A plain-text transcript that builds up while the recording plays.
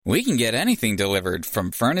We can get anything delivered from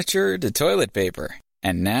furniture to toilet paper.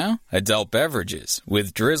 And now, adult beverages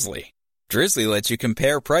with Drizzly. Drizzly lets you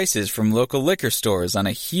compare prices from local liquor stores on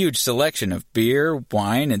a huge selection of beer,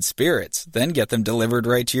 wine, and spirits, then get them delivered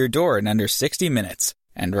right to your door in under 60 minutes.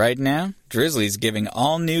 And right now, Drizzly's giving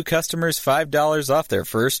all new customers $5 off their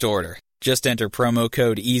first order. Just enter promo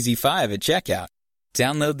code EASY5 at checkout.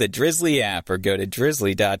 Download the Drizzly app or go to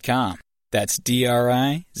drizzly.com. That's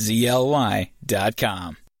DRIZLY.com.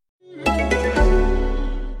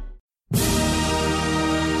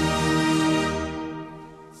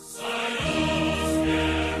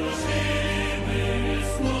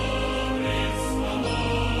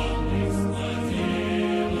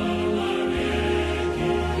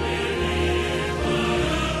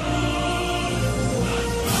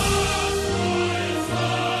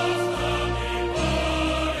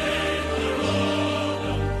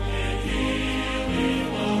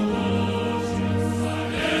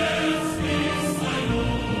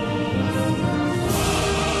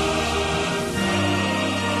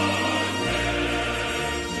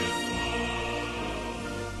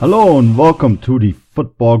 Hello and welcome to the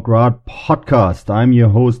Football Grad podcast. I'm your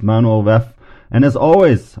host Manuel Veff, and as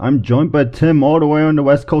always, I'm joined by Tim all the way on the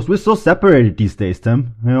West Coast. We're so separated these days,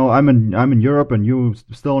 Tim. You know, I'm in Europe and you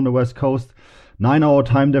still on the West Coast. 9-hour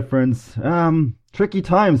time difference. Tricky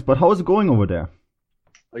times, but how is it going over there?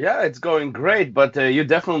 Yeah, it's going great, but you're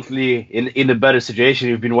definitely in a better situation.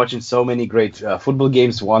 You've been watching so many great football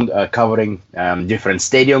games, covering different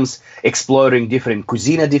stadiums, exploring different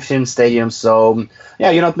cuisine at different stadiums. So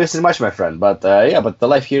yeah, you're not missing much, my friend. But but the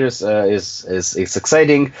life here is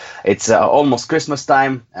exciting. It's almost Christmas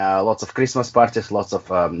time. Lots of Christmas parties, lots of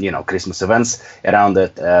Christmas events around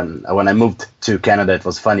it. When I moved to Canada, it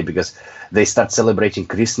was funny because they start celebrating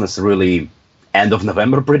Christmas really end of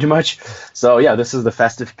November, pretty much. So yeah, this is the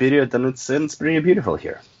festive period, and it's pretty beautiful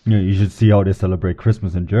here. Yeah, you should see how they celebrate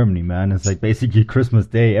Christmas in Germany, man. It's like basically Christmas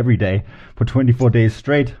Day every day for 24 days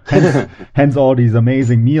straight. Hence all these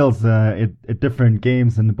amazing meals at different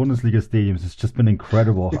games in the Bundesliga stadiums. It's just been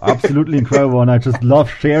incredible, absolutely incredible, and I just love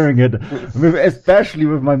sharing it, especially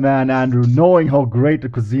with my man Andrew, knowing how great the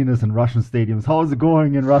cuisine is in Russian stadiums. How is it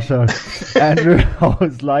going in Russia, Andrew? How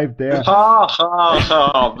is life there? Ha ha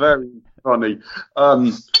ha! Very funny.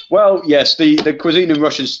 Well, yes, the cuisine in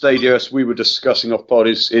Russian stadia, as we were discussing off pod,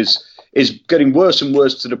 is getting worse and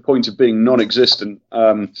worse to the point of being non-existent.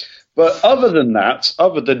 But other than that,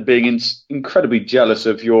 other than being incredibly jealous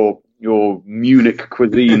of your Munich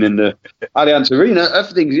cuisine in the Allianz Arena,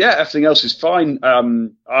 everything else is fine.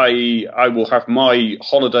 I will have my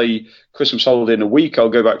Christmas holiday in a week. I'll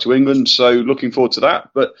go back to England, so looking forward to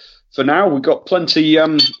that. But for now, we've got plenty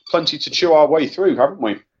to chew our way through, haven't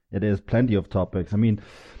we? It is plenty of topics. I mean,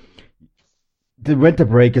 the winter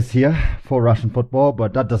break is here for Russian football,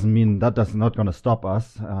 but that doesn't mean that's not going to stop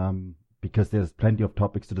us, because there's plenty of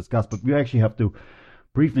topics to discuss. But we actually have to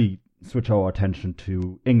briefly switch our attention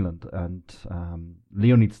to England and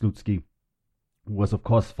Leonid Slutsky was, of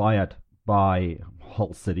course, fired by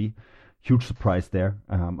Hull City. Huge surprise there.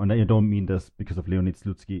 And I don't mean this because of Leonid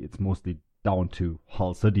Slutsky. It's mostly down to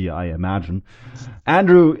Hull City, I imagine.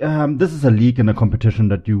 Andrew, this is a league and a competition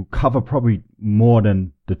that you cover probably more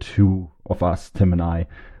than the two of us, Tim and I.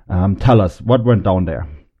 Tell us, what went down there?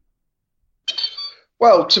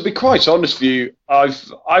 Well, to be quite honest with you,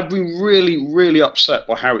 I've been really, really upset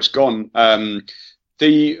by how it's gone. Long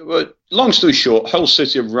story short, Hull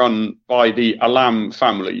City are run by the Alam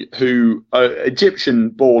family, who are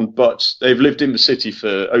Egyptian-born, but they've lived in the city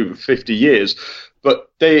for over 50 years.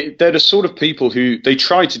 But they're the sort of people who they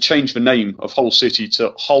tried to change the name of Hull City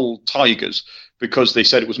to Hull Tigers because they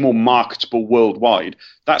said it was more marketable worldwide.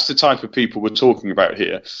 That's the type of people we're talking about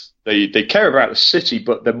here. They care about the city,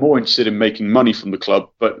 but they're more interested in making money from the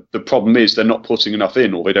club. But the problem is they're not putting enough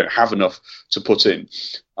in, or they don't have enough to put in.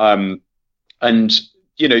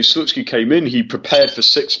 Slutsky came in, he prepared for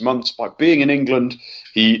 6 months by being in England.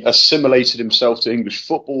 He assimilated himself to English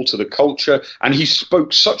football, to the culture, and he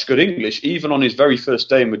spoke such good English, even on his very first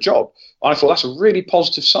day in the job. I thought that's a really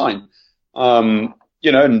positive sign. And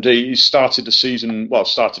he started the season,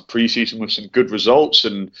 started pre-season with some good results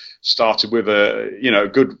and started with a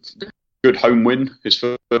good home win, his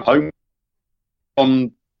first home,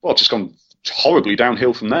 just gone horribly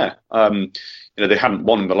downhill from there. They hadn't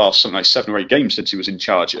won in the last something like 7 or 8 games since he was in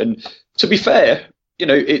charge. And to be fair,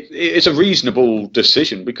 it's a reasonable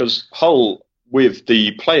decision because Hull, with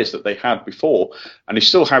the players that they had before, and they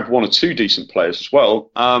still have 1 or 2 decent players as well,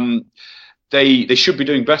 they should be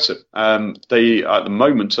doing better. They, at the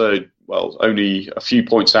moment, are only a few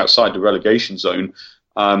points outside the relegation zone.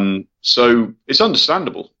 So it's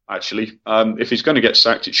understandable, actually. If he's going to get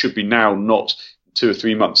sacked, it should be now, not 2 or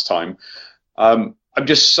 3 months' time. I'm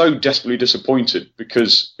just so desperately disappointed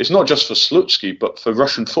because it's not just for Slutsky, but for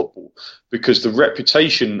Russian football, because the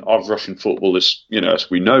reputation of Russian football is, as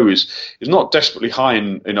we know, is not desperately high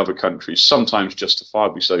in other countries, sometimes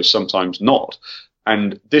justifiably so, sometimes not.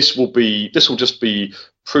 And this will just be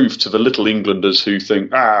proof to the little Englanders who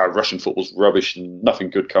think, Russian football's rubbish and nothing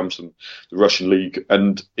good comes from the Russian league.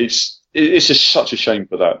 And it's just such a shame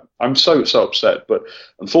for that. I'm so upset. But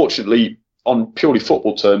unfortunately, on purely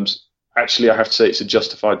football terms, actually, I have to say it's a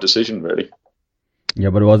justified decision, really. Yeah,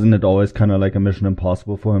 but wasn't it always kind of like a mission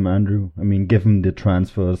impossible for him, Andrew? I mean, given the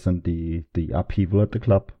transfers and the upheaval at the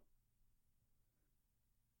club.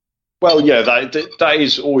 Well, yeah, that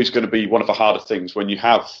is always going to be one of the harder things when you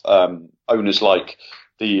have owners like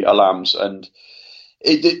the Alams, and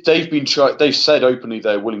they've said openly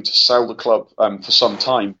they're willing to sell the club for some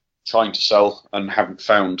time, trying to sell and haven't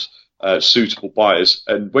found suitable buyers.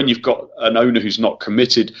 And when you've got an owner who's not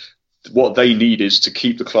committed, what they need is to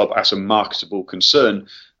keep the club as a marketable concern,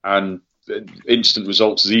 and instant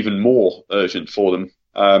results is even more urgent for them.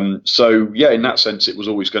 So yeah, in that sense, it was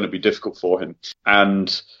always going to be difficult for him.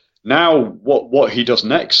 And now, what he does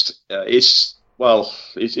next it's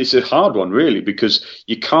a hard one, really, because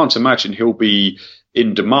you can't imagine he'll be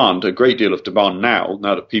in demand, a great deal of demand now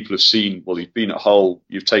that people have seen, well, you've been at Hull,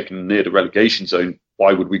 you've taken near the relegation zone,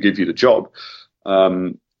 why would we give you the job?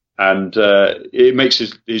 And it makes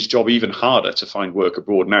his job even harder to find work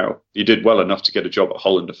abroad now. He did well enough to get a job at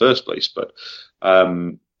Hull in the first place, but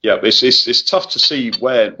it's tough to see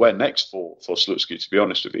where next for Slutsky, to be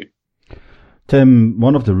honest with you. Tim,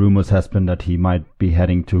 one of the rumors has been that he might be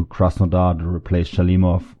heading to Krasnodar to replace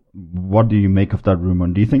Shalimov. What do you make of that rumor?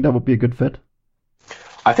 And do you think that would be a good fit?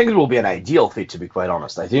 I think it will be an ideal fit, to be quite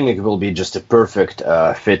honest. I think it will be just a perfect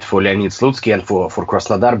fit for Leonid Slutsky and for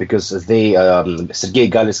Krasnodar, because Sergei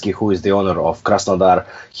Galitsky, who is the owner of Krasnodar,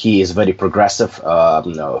 he is a very progressive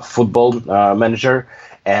football manager,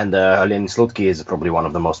 and Leonid Slutsky is probably one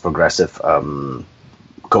of the most progressive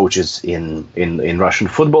coaches in Russian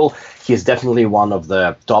football. He is definitely one of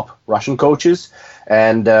the top Russian coaches,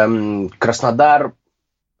 and Krasnodar,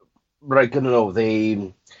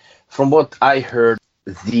 right? From what I heard,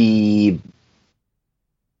 the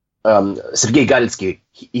Sergei Galitsky,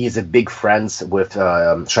 he is a big friends with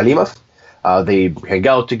Shalimov. They hang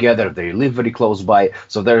out together, they live very close by,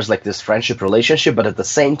 so there's like this friendship relationship. But at the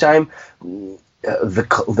same time,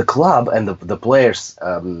 the club and the players,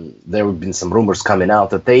 there have been some rumors coming out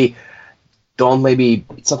that they don't, maybe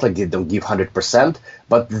it's not like they don't give 100%,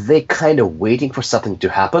 but they kind of waiting for something to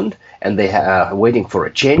happen, and they are waiting for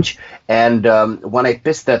a change. And when I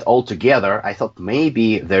pieced that all together, I thought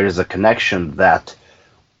maybe there is a connection that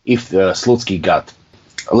if Slutsky got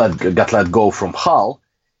let go from Hull,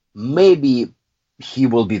 maybe he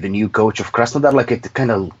will be the new coach of Krasnodar. Like, it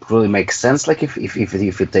kind of really makes sense. Like, if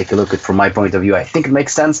you take a look at it from my point of view, I think it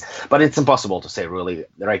makes sense, but it's impossible to say really.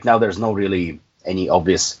 Right now, there's no really any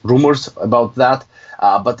obvious rumors about that.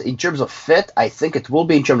 But in terms of fit, I think it will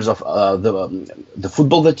be in terms of the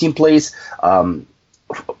football the team plays.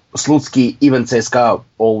 Slutsky, even CSKA,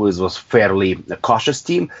 always was fairly a cautious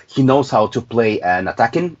team. He knows how to play an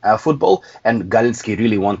attacking football, and Galitsky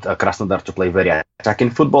really want Krasnodar to play very attacking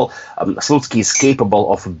football. Slutsky is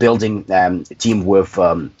capable of building a team with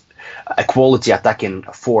a quality attacking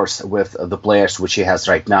force with the players which he has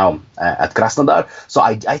right now at Krasnodar. So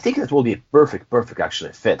I think that will be a perfect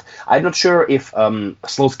actually fit. I'm not sure if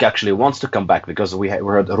Slutsky actually wants to come back, because we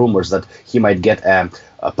heard rumors that he might get a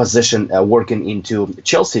position working into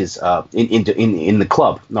Chelsea's in the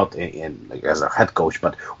club, not as a head coach,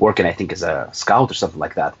 but working, I think, as a scout or something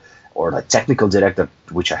like that, or a technical director,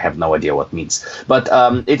 which I have no idea what means. But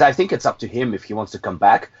I think it's up to him if he wants to come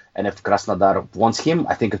back, and if Krasnodar wants him,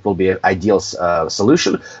 I think it will be an ideal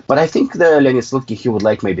solution. But I think Leonid Slutsky, he would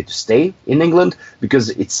like maybe to stay in England, because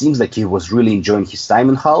it seems like he was really enjoying his time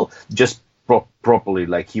in Hull, just properly,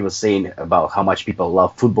 like he was saying about how much people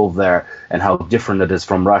love football there and how different it is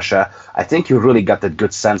from Russia. I think he really got that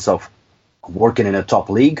good sense of working in a top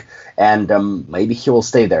league, and maybe he will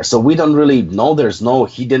stay there. So we don't really know.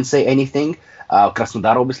 He didn't say anything.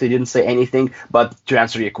 Krasnodar obviously didn't say anything. But to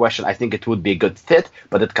answer your question, I think it would be a good fit,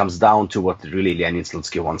 but it comes down to what really Leonid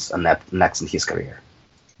Slutsky wants next in his career.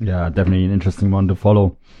 Yeah, definitely an interesting one to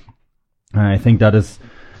follow. I think that is,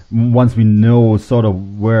 once we know sort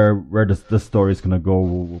of where this story is going to go,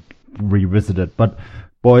 we'll revisit it. But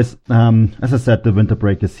boys, as I said, the winter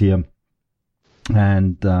break is here.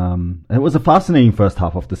 And it was a fascinating first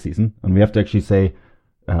half of the season. And we have to actually say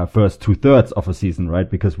first 2/3 of a season, right?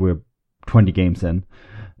 Because we're 20 games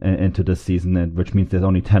into this season, which means there's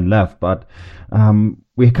only 10 left. But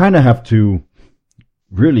we kind of have to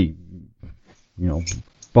really,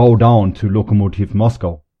 bow down to Lokomotiv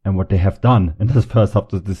Moscow and what they have done in this first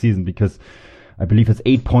half of the season, because I believe it's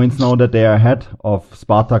 8 points now that they are ahead of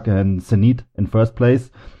Spartak and Zenit in first place.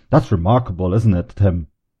 That's remarkable, isn't it, Tim?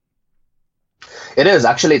 It is.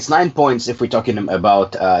 Actually, it's 9 points if we're talking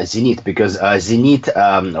about Zenit, because Zenit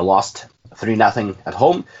lost 3-0 at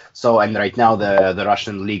home. So, and right now the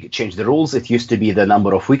Russian league changed the rules. It used to be the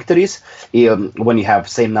number of victories. When you have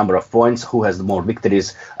same number of points, who has the more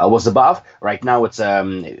victories was above. Right now it's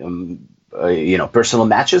personal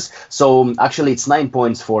matches. So actually it's 9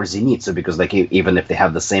 points for Zenit. So because even if they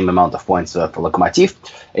have the same amount of points for Lokomotiv,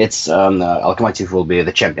 it's Lokomotiv will be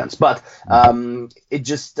the champions. But it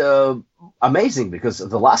just amazing, because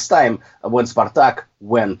the last time when Spartak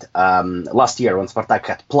went last year, when Spartak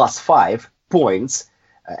had +5 points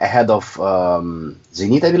ahead of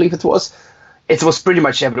Zenit, I believe it was pretty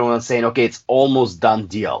much everyone saying, okay, it's almost done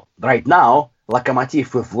deal. Right now,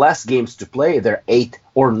 Lokomotiv, with less games to play, they're 8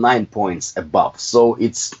 or 9 points above. So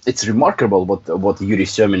it's remarkable what Yuri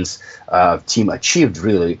Semin's team achieved,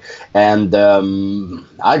 really. And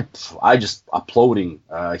I just applauding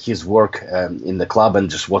his work in the club, and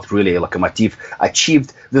just what really Lokomotiv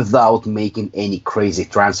achieved without making any crazy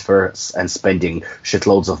transfers and spending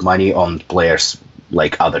shitloads of money on players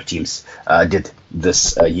like other teams did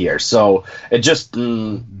this year. So it just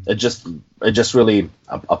really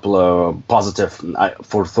positive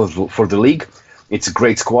for the league. It's a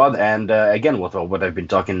great squad, and again, what I've been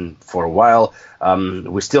talking for a while,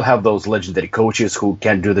 we still have those legendary coaches who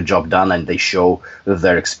can do the job done, and they show with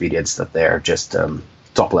their experience that they're just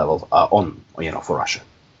top level for Russia.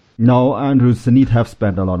 No, Andrew, Zenit have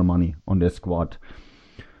spent a lot of money on their squad.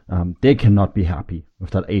 They cannot be happy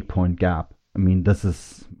with that 8-point gap. I mean, this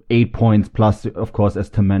is 8 points plus, of course, as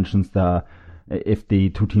Tim mentions, if the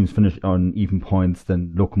two teams finish on even points,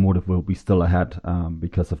 then Lokomotiv will be still ahead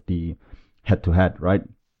because of the head-to-head, right?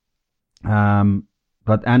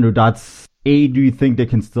 But Andrew, do you think they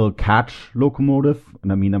can still catch Lokomotiv?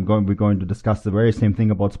 And I mean, we're going to discuss the very same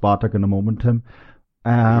thing about Spartak in a moment, Tim.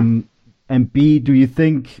 And B, do you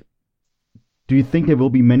think there will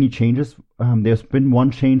be many changes? There's been one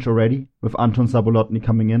change already with Anton Zabolotny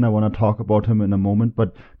coming in. I want to talk about him in a moment.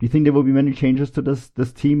 But do you think there will be many changes to this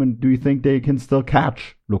team? And do you think they can still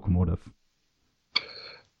catch Lokomotiv?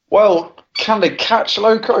 Well, can they catch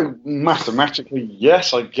Loko? Mathematically,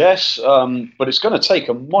 yes, I guess. But it's going to take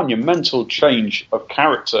a monumental change of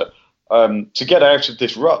character to get out of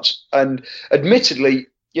this rut. And admittedly,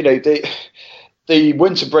 the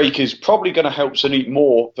winter break is probably going to help Zenit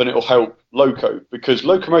more than it'll help Loko, because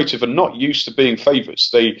Lokomotiv are not used to being favourites.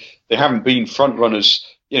 They haven't been front runners,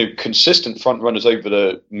 consistent front runners over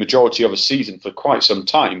the majority of a season for quite some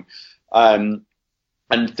time. And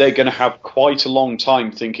they're going to have quite a long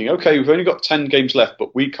time thinking, okay, we've only got 10 games left,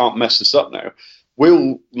 but we can't mess this up now.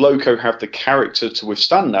 Will Loko have the character to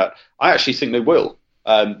withstand that? I actually think they will,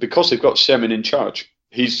 because they've got Semin in charge.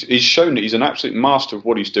 He's shown that he's an absolute master of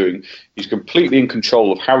what he's doing. He's completely in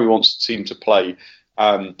control of how he wants the team to play.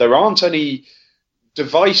 There aren't any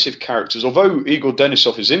divisive characters. Although Igor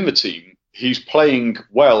Denisov is in the team, he's playing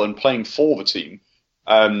well and playing for the team.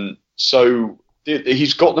 So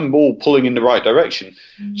he's got them all pulling in the right direction.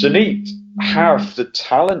 Zenit have the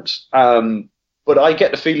talent, but I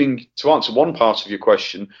get the feeling, to answer one part of your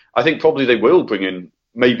question, I think probably they will bring in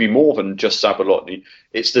maybe more than just Zabolotny.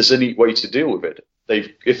 It's the Zenit way to deal with it.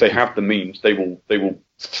 If they have the means, they will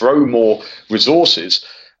throw more resources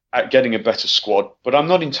at getting a better squad. But I'm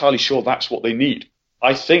not entirely sure that's what they need.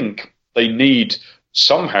 I think they need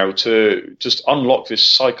somehow to just unlock this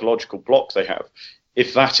psychological block they have.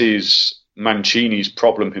 If that is Mancini's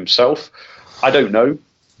problem himself, I don't know.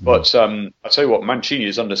 But I tell you what, Mancini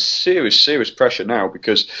is under serious pressure now,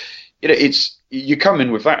 because you come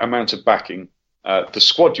in with that amount of backing, the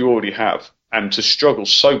squad you already have, and to struggle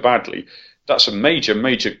so badly. That's a major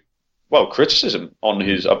criticism on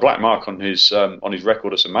a black mark on his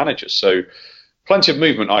record as a manager. So plenty of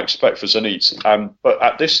movement I expect for Zenit. But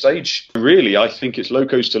at this stage, really, I think it's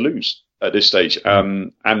Loko's to lose at this stage.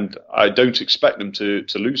 And I don't expect them to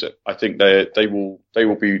lose it. I think they will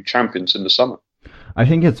be champions in the summer. I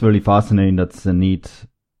think it's really fascinating that Zenit,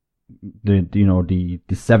 the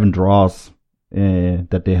 7 draws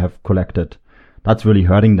that they have collected, that's really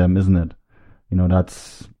hurting them, isn't it?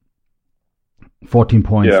 That's 14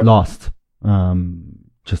 points lost,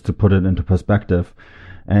 just to put it into perspective.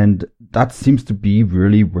 And that seems to be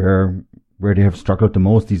really where they have struggled the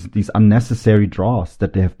most, these unnecessary draws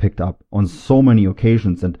that they have picked up on so many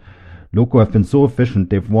occasions. And Loko have been so efficient.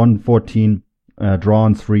 They've won 14,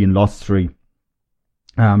 drawn 3 and lost 3.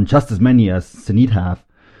 Just as many as Zenit have.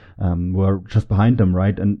 We're just behind them,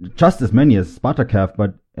 right? And just as many as Spartak have,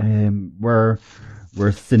 but where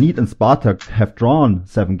Zenit and Spartak have drawn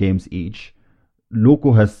 7 games each,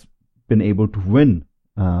 Loko has been able to win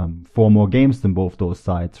 4 more games than both those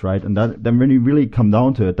sides, right? And that then when you really come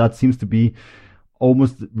down to it, that seems to be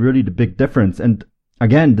almost really the big difference. And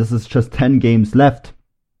again, this is just 10 games left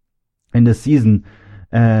in the season,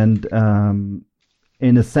 and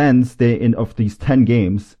in a sense, of these 10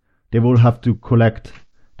 games, they will have to collect.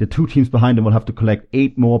 The 2 teams behind them will have to collect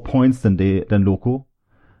 8 more points than Loko,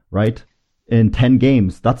 right? In 10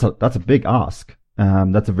 games, that's a big ask.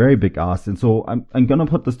 That's a very big ask. And so I'm gonna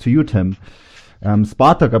put this to you, Tim.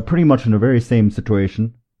 Spartak are pretty much in the very same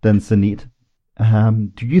situation than Zenit.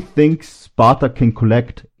 Do you think Spartak can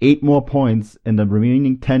collect 8 more points in the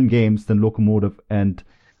remaining 10 games than Lokomotiv and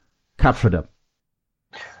capture them?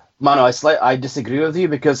 Mano, I disagree with you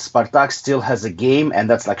because Spartak still has a game, and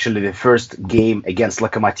that's actually the first game against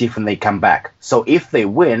Lokomotiv when they come back. So if they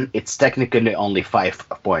win, it's technically only 5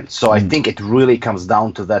 points. So I think it really comes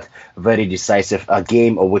down to that very decisive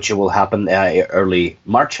game, which will happen early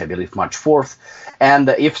March, I believe March 4th. And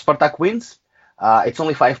if Spartak wins, it's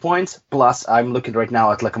only 5 points. Plus, I'm looking right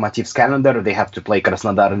now at Lokomotiv's calendar. They have to play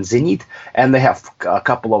Krasnodar and Zenit, and they have a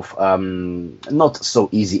couple of not so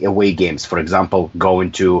easy away games. For example,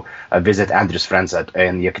 going to visit Andrew's friends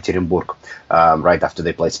in Yekaterinburg right after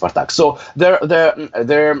they play Spartak. So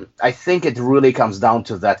I think it really comes down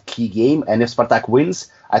to that key game. And if Spartak wins,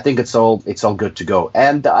 I think it's all good to go.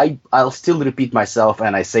 And I'll still repeat myself,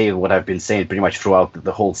 and I say what I've been saying pretty much throughout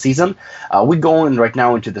the whole season. We're going right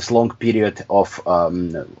now into this long period of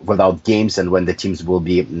without games, and when the teams will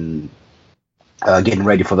be getting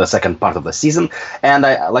ready for the second part of the season. And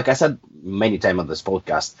like I said many times on this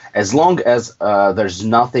podcast, as long as there's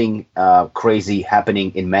nothing crazy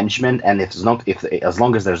happening in management, and as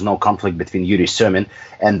long as there's no conflict between Yuri Semin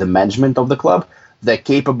and the management of the club, they're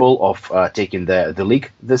capable of taking the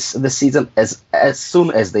league this season. As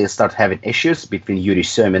soon as they start having issues between Yuri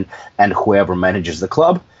Semin and whoever manages the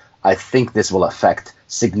club, I think this will affect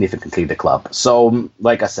significantly the club. So,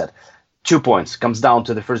 like I said, 2 points comes down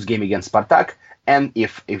to the first game against Spartak, and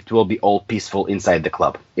if it will be all peaceful inside the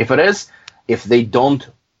club. If they don't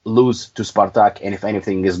lose to Spartak, and if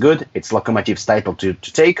anything is good, it's Lokomotiv's title to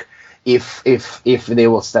take. If they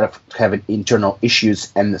will start having internal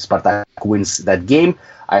issues and Spartak wins that game,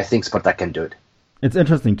 I think Spartak can do it. It's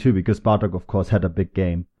interesting too, because Spartak, of course, had a big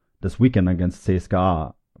game this weekend against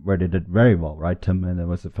CSKA, where they did very well, right, Tim? And it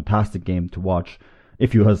was a fantastic game to watch.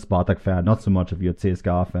 If you're a Spartak fan, not so much if you're a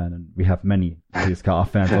CSKA fan, and we have many CSKA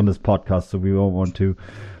fans on this podcast, so we don't want to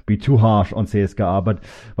be too harsh on CSKA. But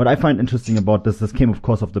what I find interesting about this came, of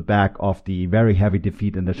course, off the back of the very heavy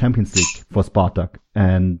defeat in the Champions League for Spartak,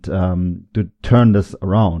 and to turn this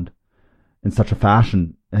around in such a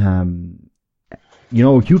fashion,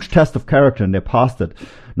 huge test of character, and they passed it.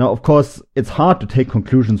 Now, of course, it's hard to take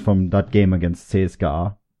conclusions from that game against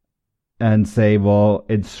CSKA and say, well,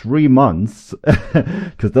 in 3 months,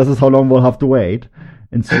 because this is how long we'll have to wait,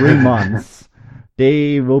 in 3 months,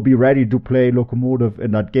 they will be ready to play Lokomotiv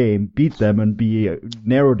in that game, beat them, and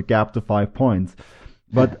narrow the gap to 5 points.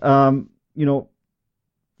 But, from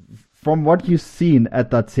what you've seen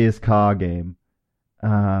at that CSKA game,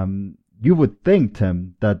 you would think,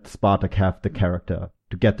 Tim, that Spartak have the character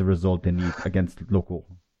to get the result they need against Loko.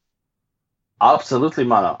 Absolutely,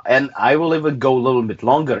 Mano. And I will even go a little bit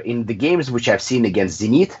longer. In the games which I've seen against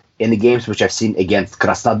Zenit, in the games which I've seen against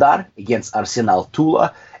Krasnodar, against Arsenal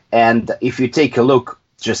Tula, and if you take a look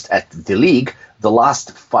just at the league, the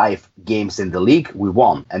last 5 games in the league, we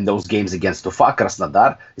won. And those games against Ufa,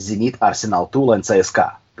 Krasnodar, Zenit, Arsenal Tula, and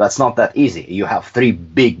CSKA. That's not that easy. You have 3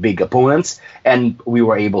 big opponents, and we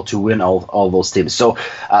were able to win all those teams. So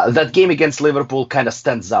that game against Liverpool kind of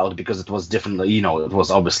stands out because it was different. It was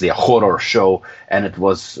obviously a horror show, and it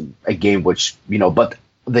was a game which, but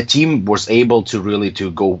the team was able to really to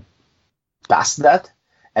go past that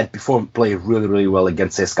and play really, really well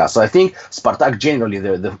against CSKA. So I think Spartak generally,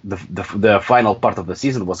 the final part of the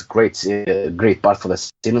season was a great part for the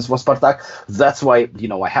season for Spartak. That's why,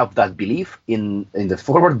 I have that belief in the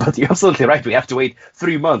forward, but you're absolutely right. We have to wait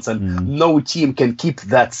 3 months, and no team can keep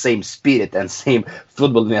that same spirit and same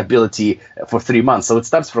footballing ability for 3 months. So it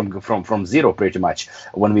starts from zero pretty much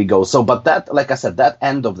when we go. So, but that, like I said, that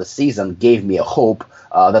end of the season gave me a hope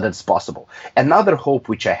that it's possible. Another hope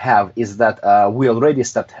which I have is that we already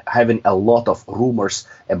started start having a lot of rumors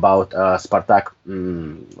about Spartak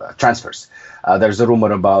transfers. There's a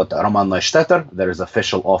rumor about Roman Neustädter. There is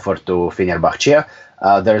official offer to Fenerbahce.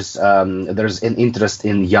 There's an interest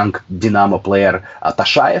in young Dynamo player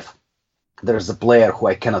Tashaev. There's a player who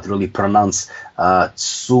I cannot really pronounce,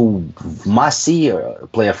 Tsumasi, a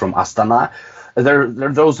player from Astana. There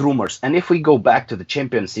are those rumors. And if we go back to the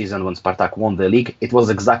champion season when Spartak won the league, it was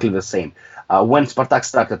exactly the same. When Spartak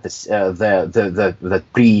started the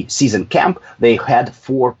pre-season camp, they had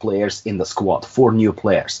 4 players in the squad, 4 new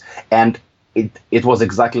players. And it was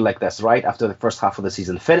exactly like this, right? After the first half of the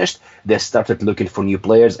season finished, they started looking for new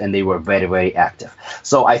players, and they were very, very active.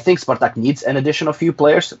 So I think Spartak needs an addition of few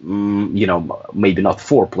players. Maybe not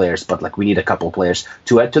 4 players, but like we need a couple of players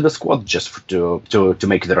to add to the squad just to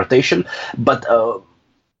make the rotation. But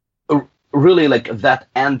really, like that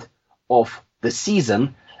end of the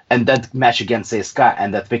season and that match against CSKA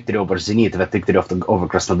and that victory over Zenit, that victory over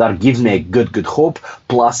Krasnodar gives me a good hope.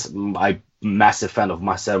 Plus, I'm massive fan of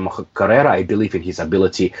Marcel Carrera. I believe in his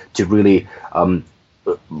ability to really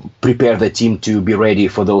prepare the team to be ready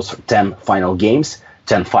for those 10 final games,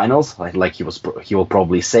 10 finals, like he will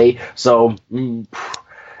probably say. So, and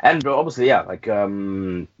obviously, yeah, like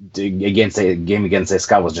the game against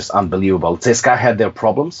CSKA was just unbelievable. CSKA had their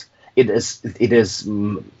problems. It is,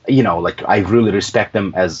 like I really respect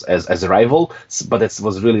them as a rival, but it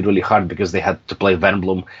was really, really hard because they had to play Van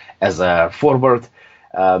Bloom as a forward.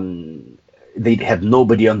 They had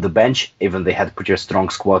nobody on the bench, even they had pretty strong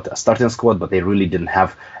squad, a starting squad, but they really didn't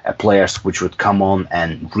have players which would come on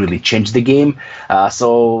and really change the game.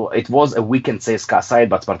 So it was a weakened CSKA side,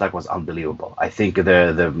 but Spartak was unbelievable. I think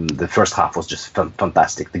the first half was just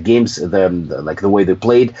fantastic. The games, the way they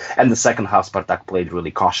played, and the second half Spartak played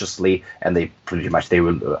really cautiously, and they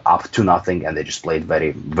were up 2-0, and they just played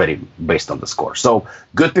very, very based on the score. So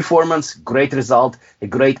good performance, great result, a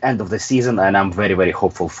great end of the season, and I'm very, very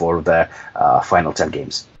hopeful for the final 10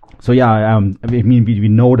 games. So yeah, we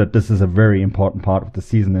know that this is a very important part of the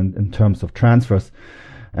season in terms of transfers.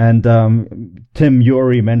 And Tim, you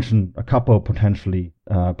already mentioned a couple of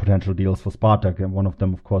potential deals for Spartak, and one of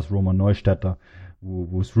them, of course, Roman Neustädter, who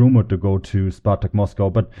was rumored to go to Spartak Moscow.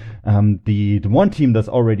 But the one team that's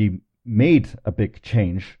already made a big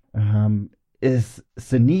change is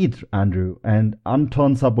Zenit, Andrew, and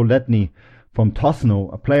Anton Saboletny from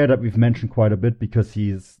Tosno, a player that we've mentioned quite a bit because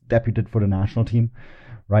he's debuted for the national team,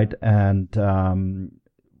 right? And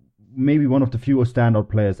maybe one of the few standout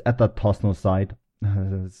players at that Tosno side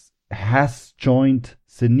has joined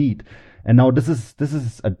Zenit. And now this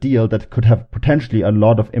is a deal that could have potentially a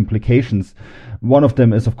lot of implications. One of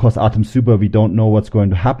them is, of course, Artem Suber. We don't know what's going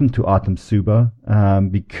to happen to Artem Suber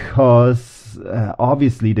because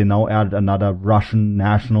obviously they now added another Russian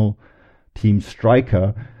national team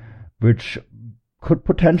striker, which could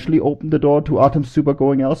potentially open the door to Artem Suber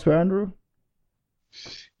going elsewhere, Andrew?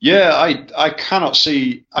 Yeah, I cannot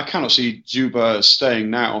see Zuber staying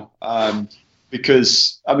now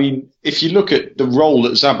because, I mean, if you look at the role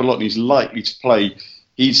that Zabolotny is likely to play,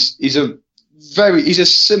 he's a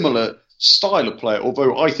similar style of player,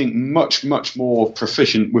 although I think much more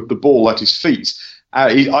proficient with the ball at his feet.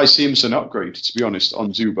 I see him as an upgrade, to be honest,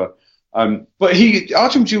 on Zuber. But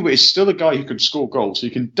Artem Zuber is still a guy who can score goals. He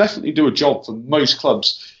can definitely do a job for most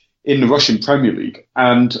clubs in the Russian Premier League.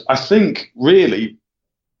 And I think, really,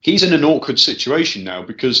 he's in an awkward situation now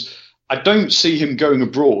because I don't see him going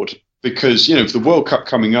abroad because, for the World Cup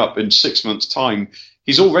coming up in 6 months' time,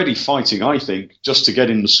 he's already fighting, I think, just to get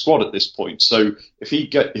in the squad at this point. So if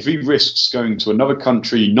he risks going to another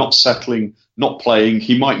country, not settling, not playing,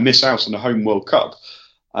 he might miss out on the home World Cup.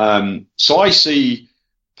 So I see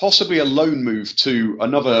possibly a loan move to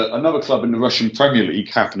another club in the Russian Premier League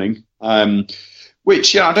happening,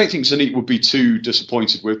 which I don't think Zenit would be too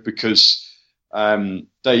disappointed with because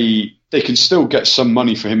they can still get some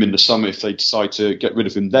money for him in the summer if they decide to get rid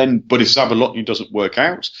of him then. But if Zabolotny doesn't work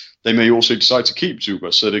out, they may also decide to keep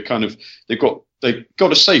Zuber. So they've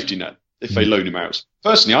got a safety net if they loan him out.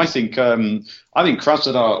 Personally, I think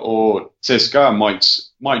Krasnodar or CSKA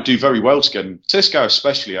might do very well to get him. CSKA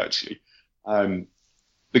especially, actually.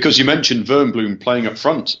 Because you mentioned Wernbloom playing up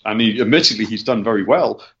front, and admittedly he's done very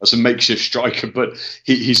well as a makeshift striker, but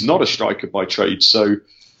he's not a striker by trade. So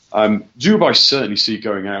Zuber I certainly see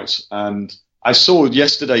going out. And I saw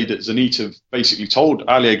yesterday that Zenit have basically told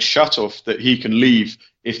Oleg Shatov that he can leave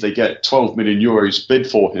if they get 12 million euros bid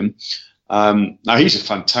for him. Now he's a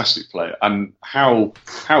fantastic player, and how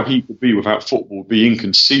he could be without football would be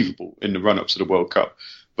inconceivable in the run-up to the World Cup.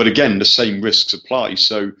 But again, the same risks apply.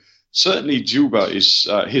 So certainly Zuber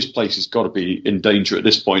his place has got to be in danger at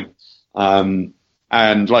this point.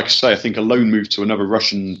 And like I say, I think a loan move to another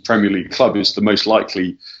Russian Premier League club is the most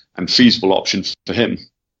likely and feasible option for him.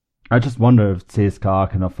 I just wonder if CSKA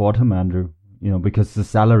can afford him, Andrew. Because the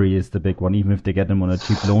salary is the big one, even if they get him on a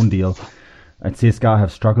cheap loan deal. And CSKA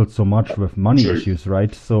have struggled so much with money issues,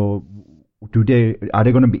 right? So are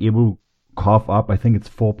they going to be able to cough up? I think it's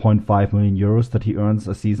 4.5 million euros that he earns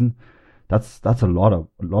a season. That's a lot of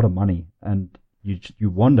money, and you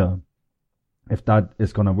wonder if that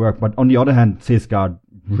is going to work. But on the other hand, CSKA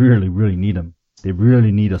really, really need him. They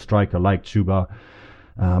really need a striker like Chuba.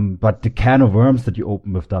 But the can of worms that you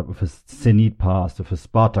open with that, with his Zenit past, with his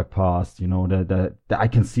Spartak past, I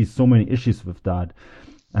can see so many issues with that.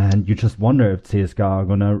 And you just wonder if CSKA are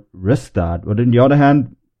going to risk that. But on the other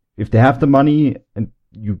hand, if they have the money and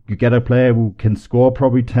you get a player who can score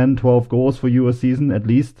probably 10, 12 goals for you a season at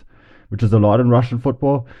least, which is a lot in Russian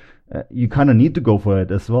football, you kind of need to go for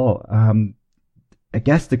it as well. I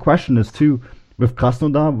guess the question is too, with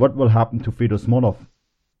Krasnodar, what will happen to Fedor Smolov?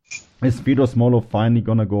 Is Fedor Smolov finally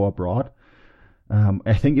going to go abroad?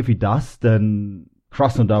 I think if he does, then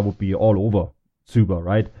Krasnodar would be all over Tsuba,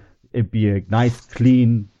 right? It'd be a nice,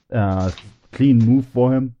 clean move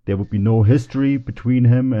for him. There would be no history between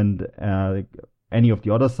him and any of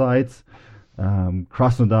the other sides.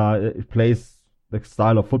 Krasnodar plays the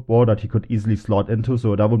style of football that he could easily slot into,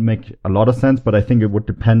 so that would make a lot of sense, but I think it would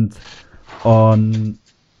depend on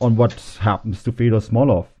what happens to Fedor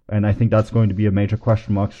Smolov, and I think that's going to be a major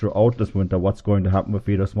question mark throughout this winter, what's going to happen with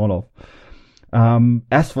Fedor Smolov.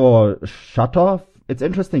 As for Shatov, it's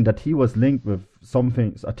interesting that he was linked with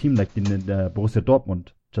a team like the Borussia Dortmund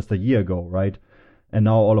just a year ago, right? And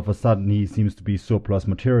now all of a sudden he seems to be surplus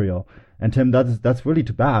material. And Tim, that's really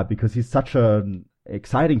too bad, because he's such an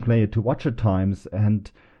exciting player to watch at times, and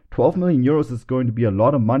 12 million euros is going to be a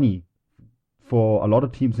lot of money for a lot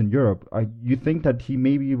of teams in Europe. You think that he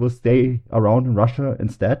maybe will stay around in Russia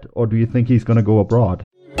instead, or do you think he's going to go abroad?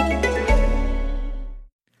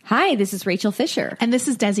 Hi, this is Rachel Fisher. And this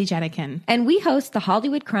is Desi Jenikin. And we host the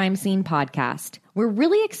Hollywood Crime Scene podcast. We're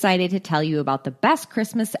really excited to tell you about the best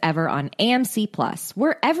Christmas ever on AMC+,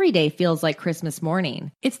 where every day feels like Christmas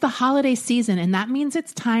morning. It's the holiday season, and that means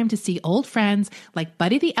it's time to see old friends like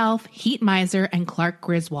Buddy the Elf, Heat Miser, and Clark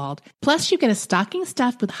Griswold. Plus, you get a stocking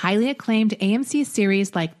stuffed with highly acclaimed AMC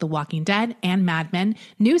series like The Walking Dead and Mad Men,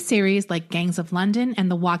 new series like Gangs of London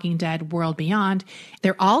and The Walking Dead World Beyond.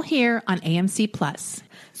 They're all here on AMC+.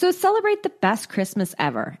 So celebrate the best Christmas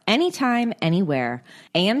ever, anytime, anywhere.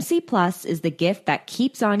 AMC Plus is the gift that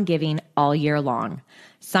keeps on giving all year long.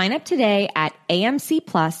 Sign up today at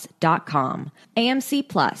amcplus.com. AMC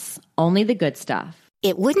Plus, only the good stuff.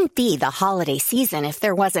 It wouldn't be the holiday season if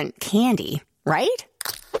there wasn't candy, right?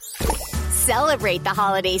 Celebrate the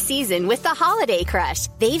holiday season with the Holiday Crush.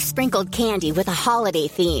 They've sprinkled candy with a holiday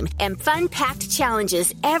theme and fun-packed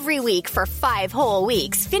challenges every week for 5 whole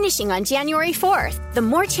weeks, finishing on January 4th. The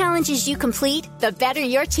more challenges you complete, the better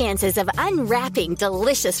your chances of unwrapping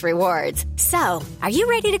delicious rewards. So, are you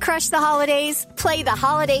ready to crush the holidays? Play the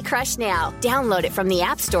Holiday Crush now. Download it from the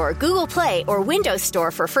App Store, Google Play, or Windows Store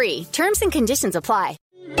for free. Terms and conditions apply.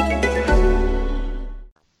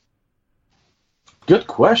 Good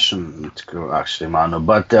question, actually, Manu.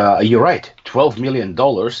 But you're right. $12 million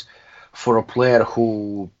for a player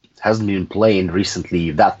who hasn't been playing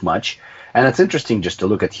recently that much. And it's interesting just to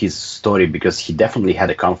look at his story, because he definitely had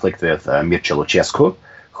a conflict with Mircea Lucescu,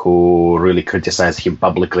 who really criticized him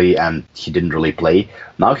publicly, and he didn't really play.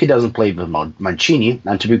 Now he doesn't play with Mancini,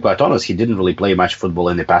 and to be quite honest, he didn't really play much football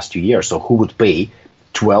in the past 2 years. So who would pay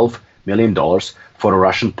 $12 million for a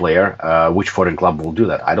Russian player? Which foreign club will do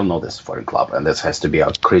that? I don't know this foreign club, and this has to be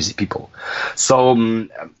crazy people. So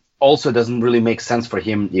also it doesn't really make sense for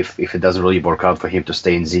him if it doesn't really work out for him to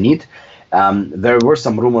stay in Zenit. There were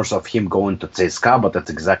some rumors of him going to CSKA, but that's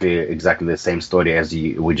exactly the same story as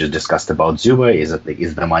we just discussed about Zuma. Is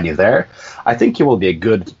the money there? I think he will be a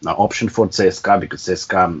good option for CSKA, because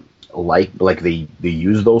CSKA like they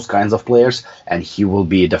use those kinds of players, and he will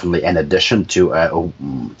be definitely an addition to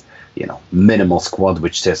minimal squad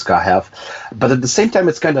which CSKA have. But at the same time,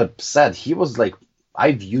 it's kind of sad. He was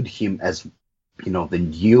I viewed him as the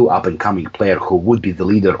new up-and-coming player who would be the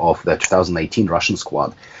leader of the 2018 Russian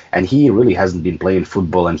squad. And he really hasn't been playing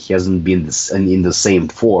football, and he hasn't been in the same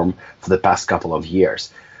form for the past couple of years.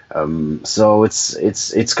 So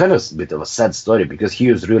it's kind of a bit of a sad story, because he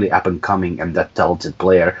was really up-and-coming and that talented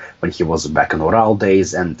player when he was back in Ural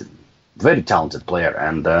days, and very talented player.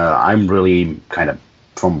 And I'm really kind of,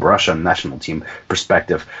 from Russian national team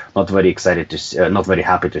perspective, not very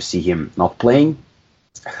happy to see him not playing.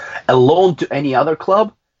 A loan to any other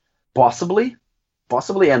club, possibly,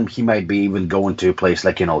 possibly, and he might be even going to a place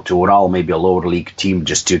like, to Ural, maybe a lower league team,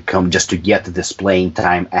 just to get this playing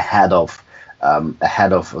time ahead of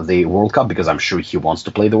the World Cup, because I'm sure he wants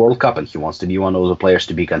to play the World Cup and he wants to be one of the players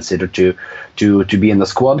to be considered to be in the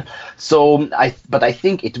squad. So but I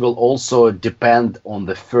think it will also depend on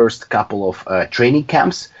the first couple of training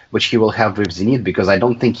camps which he will have with Zenit, because I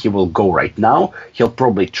don't think he will go right now. He'll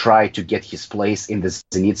probably try to get his place in the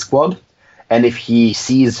Zenit squad, and if he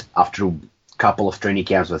sees after a couple of training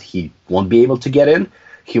camps that he won't be able to get in,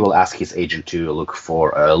 he will ask his agent to look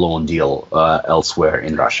for a loan deal elsewhere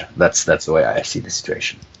in Russia. That's the way I see the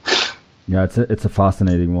situation. Yeah, it's a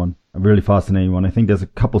fascinating one, a really fascinating one. I think there's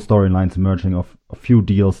a couple storylines emerging of a few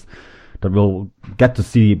deals that we'll get to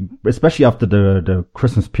see, especially after the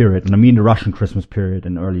Christmas period. And I mean the Russian Christmas period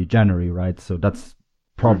in early January, right? So that's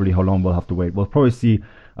probably how long we'll have to wait. We'll probably see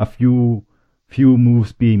a few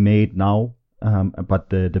moves being made now.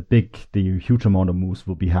 But the huge amount of moves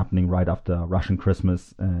will be happening right after Russian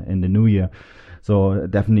Christmas in the New Year. So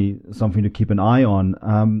definitely something to keep an eye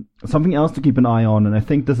on. Something else to keep an eye on, and I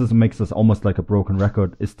think this makes us almost like a broken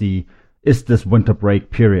record, is this winter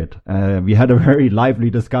break period. We had a very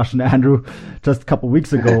lively discussion, Andrew, just a couple of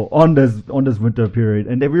weeks ago on this winter period,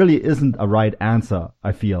 and there really isn't a right answer,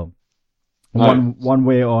 I feel. One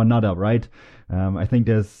way or another, right? I think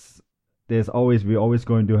we're always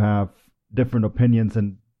going to have different opinions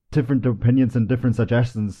and different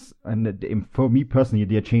suggestions, and for me personally,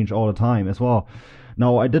 they change all the time as well.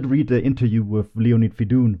 Now, I did read the interview with Leonid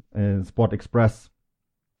Fedun, Sport Express,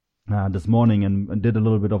 this morning, and did a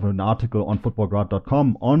little bit of an article on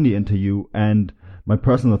footballgrad.com on the interview and my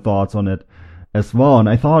personal thoughts on it as well. And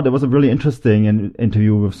I thought it was a really interesting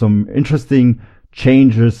interview with some interesting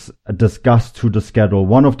changes discussed to the schedule.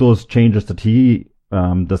 One of those changes that he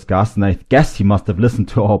discussed, and I guess he must have listened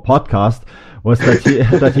to our podcast, was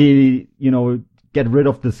that he get rid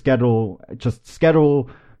of the schedule, just schedule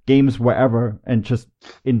games wherever, and just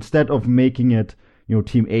instead of making it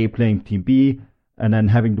Team A playing Team B and then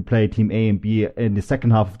having to play Team A and B in the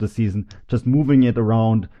second half of the season, just moving it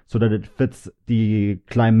around so that it fits the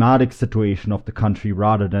climatic situation of the country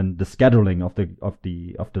rather than the scheduling of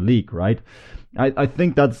the league, right? I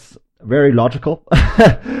think that's very logical.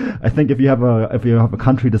 I think if you have a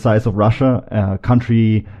country the size of Russia, a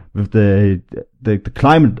country with the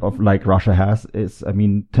climate of like Russia has,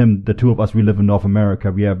 Tim, the two of us, we live in North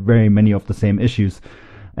America. We have very many of the same issues.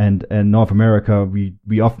 And in North America,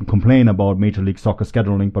 we often complain about Major League Soccer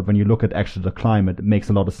scheduling, but when you look at actually the climate, it makes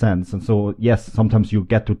a lot of sense. And so, yes, sometimes you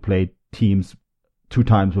get to play teams 2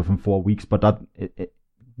 times within 4 weeks, but that,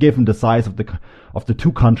 given the size of the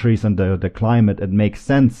two countries and the climate, it makes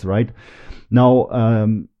sense, right? Now,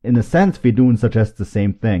 in a sense, Fedun suggests the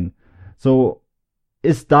same thing. So,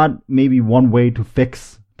 is that maybe one way to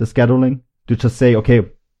fix the scheduling? To just say, okay,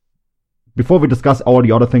 before we discuss all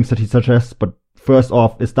the other things that he suggests, but first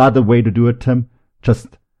off, is that the way to do it, Tim?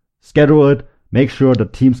 Just schedule it, make sure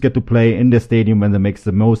that teams get to play in their stadium when it makes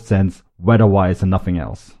the most sense, weather-wise, and nothing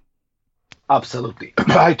else. Absolutely.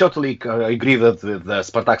 I totally agree with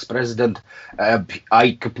Spartak's president. I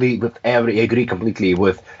agree completely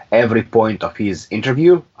with every point of his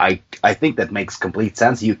interview. I think that makes complete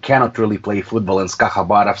sense. You cannot really play football in SKA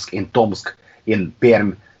Khabarovsk, in Tomsk, in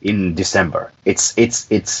Perm in December. It's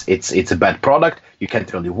a bad product. You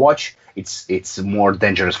can't really watch. It's more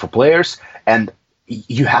dangerous for players, and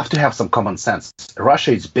you have to have some common sense.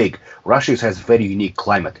 Russia is big. Russia has very unique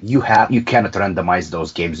climate. You cannot randomize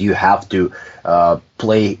those games. You have to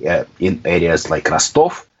play in areas like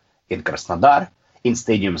Rostov, in Krasnodar, in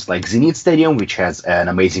stadiums like Zenit Stadium, which has an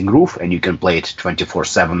amazing roof, and you can play it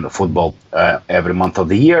 24/7 football every month of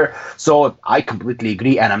the year. So I completely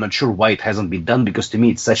agree, and I'm not sure why it hasn't been done, because to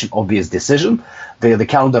me it's such an obvious decision. The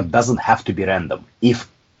calendar doesn't have to be random. If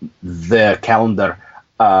the calendar,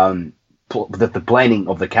 that the planning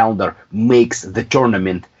of the calendar makes the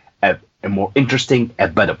tournament a more interesting, a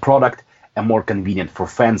better product, and more convenient for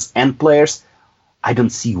fans and players, I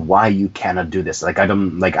don't see why you cannot do this.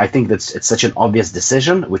 I think that's it's such an obvious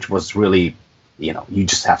decision, which was really, you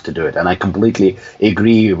just have to do it. And I completely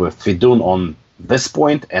agree with Fedun on this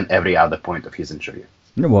point and every other point of his interview.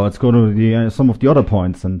 Yeah, well, let's go to some of the other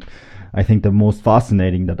points, and I think the most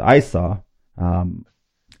fascinating that I saw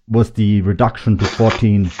was the reduction to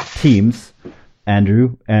 14 teams,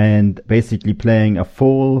 Andrew, and basically playing a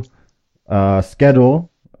full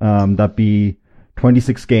schedule that be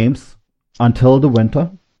 26 games until the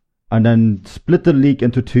winter, and then split the league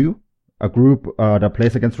into 2, a group that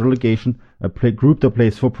plays against relegation, a group that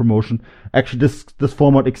plays for promotion. Actually, this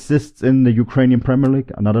format exists in the Ukrainian Premier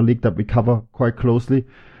League, another league that we cover quite closely.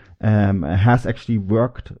 It has actually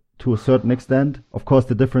worked to a certain extent. Of course,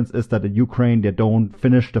 the difference is that in Ukraine, they don't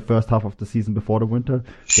finish the first half of the season before the winter.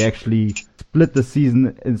 They actually split the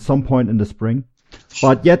season at some point in the spring.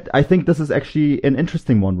 But yet, I think this is actually an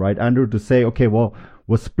interesting one, right, Andrew, to say, okay, well,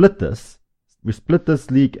 we split this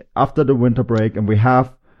league after the winter break, and we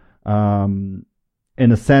have, in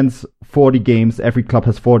a sense, 40 games. Every club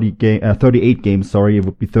has 38 games, it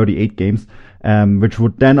would be 38 games, which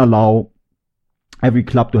would then allow every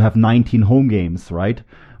club to have 19 home games, right?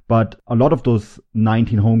 But a lot of those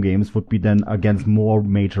 19 home games would be then against more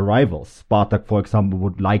major rivals. Spartak, for example,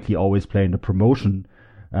 would likely always play in the promotion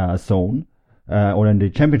zone or in the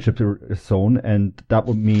championship zone, and that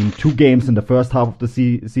would mean 2 games in the first half of the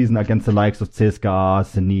season against the likes of CSKA,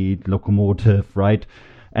 Zenit, Lokomotiv, right?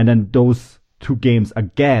 And then those 2 games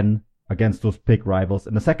again against those big rivals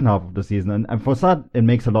in the second half of the season. And for that, it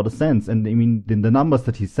makes a lot of sense. And I mean, in the numbers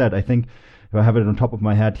that he said, I think, if I have it on top of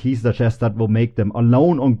my head, he suggests that will make them,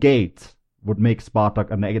 alone on gate, would make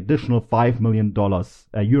Spartak an additional $5 million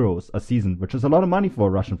euros a season, which is a lot of money for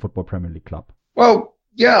a Russian football Premier League club. Well,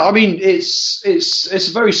 yeah, I mean, it's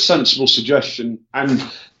a very sensible suggestion. And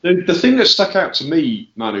the thing that stuck out to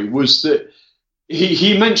me, Manu, was that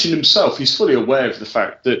he mentioned himself, he's fully aware of the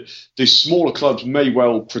fact that the smaller clubs may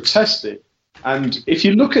well protest it. And if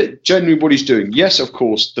you look at generally what he's doing, yes, of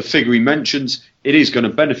course, the figure he mentions, it is going to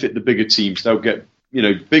benefit the bigger teams. They'll get,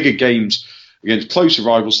 bigger games against closer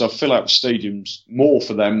rivals. They'll fill out the stadiums more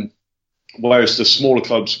for them, whereas the smaller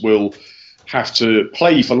clubs will have to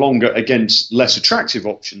play for longer against less attractive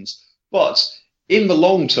options. But in the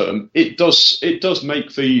long term, it does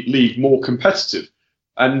make the league more competitive.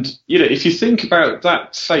 And, if you think about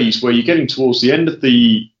that phase where you're getting towards the end of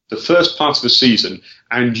the first part of the season,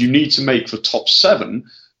 and you need to make the top 7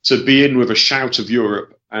 to be in with a shout of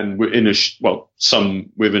Europe and some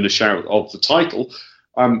within a shout of the title,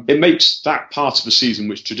 it makes that part of the season,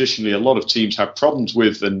 which traditionally a lot of teams have problems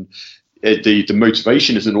with, and the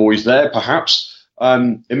motivation isn't always there, perhaps,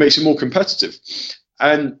 it makes it more competitive.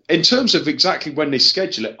 And in terms of exactly when they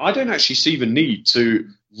schedule it, I don't actually see the need to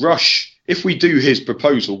rush. If we do his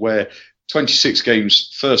proposal where 26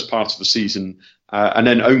 games first part of the season, and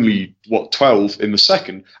then only 12 in the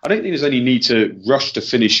second, I don't think there's any need to rush to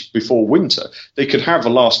finish before winter. They could have the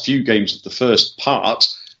last few games of the first part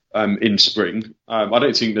in spring. I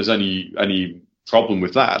don't think there's any problem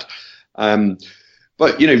with that.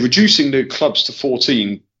 But reducing the clubs to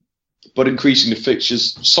 14 but increasing the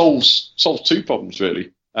fixtures solves 2 problems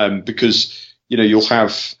really, because you'll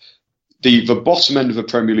have the bottom end of the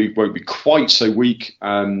Premier League won't be quite so weak,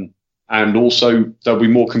 and also there'll be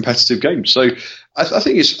more competitive games. So I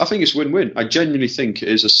think it's win-win. I genuinely think it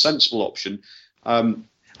is a sensible option. And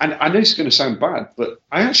I know it's going to sound bad, but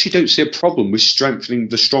I actually don't see a problem with strengthening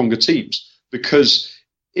the stronger teams, because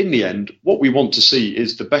in the end, what we want to see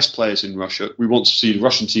is the best players in Russia. We want to see the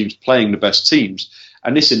Russian teams playing the best teams.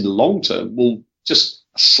 And this, in the long term, will just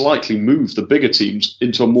slightly move the bigger teams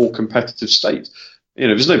into a more competitive state.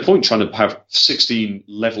 There's no point trying to have 16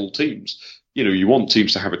 level teams. You want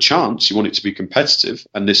teams to have a chance. You want it to be competitive,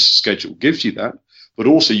 and this schedule gives you that. But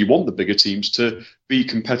also, you want the bigger teams to be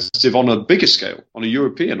competitive on a bigger scale, on a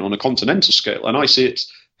European, on a continental scale. And I see it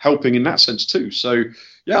helping in that sense too. So,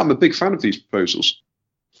 yeah, I'm a big fan of these proposals.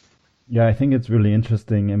 Yeah, I think it's really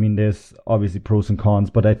interesting. I mean, there's obviously pros and cons,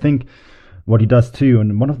 but I think what he does too,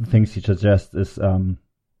 and one of the things he suggests is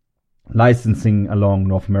licensing along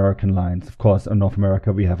North American lines. Of course, in North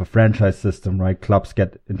America, we have a franchise system, right? Clubs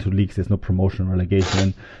get into leagues. There's no promotion and relegation.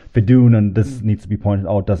 And Fedun, and this needs to be pointed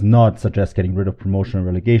out, does not suggest getting rid of promotion and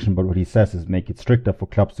relegation. But what he says is make it stricter for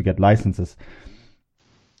clubs to get licenses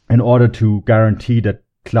in order to guarantee that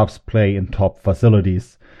clubs play in top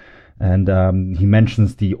facilities. And he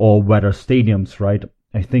mentions the all-weather stadiums, right?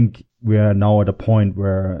 I think we are now at a point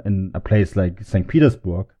where in a place like St.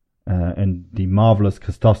 Petersburg, in the marvelous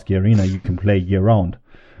Krestovsky Arena, you can play year-round.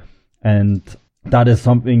 And that is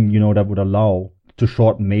something, that would allow to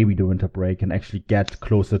shorten maybe the winter break and actually get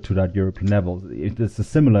closer to that European level. It's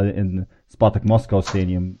similar in Spartak Moscow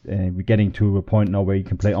Stadium. We're getting to a point now where you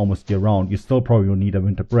can play almost year-round. You still probably will need a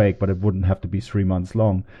winter break, but it wouldn't have to be 3 months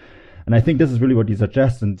long. And I think this is really what he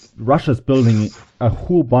suggests. And Russia's building a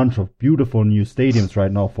whole bunch of beautiful new stadiums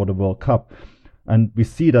right now for the World Cup. And we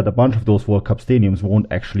see that a bunch of those World Cup stadiums won't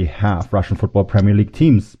actually have Russian Football Premier League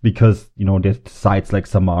teams because, there's sites like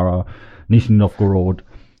Samara, Nizhny Novgorod,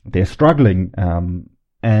 they're struggling.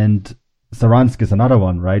 And Saransk is another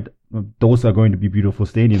one, right? Those are going to be beautiful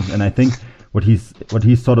stadiums. And I think what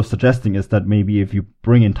he's sort of suggesting is that maybe if you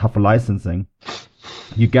bring in tougher licensing,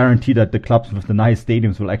 you guarantee that the clubs with the nice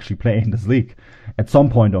stadiums will actually play in this league at some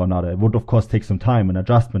point or another. It would, of course, take some time, an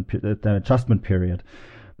adjustment period.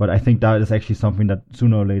 But I think that is actually something that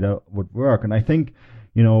sooner or later would work. And I think,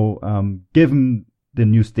 given the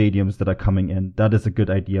new stadiums that are coming in, that is a good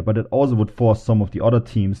idea. But it also would force some of the other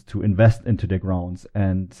teams to invest into their grounds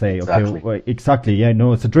and say, it's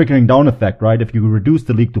a trickling down effect, right? If you reduce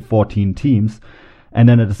the league to 14 teams, and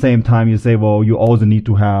then at the same time you say, well, you also need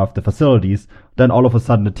to have the facilities, then all of a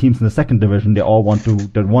sudden the teams in the second division, the ones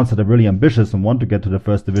that are really ambitious and want to get to the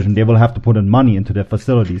first division, they will have to put in money into their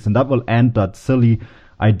facilities. And that will end that silly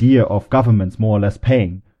idea of governments more or less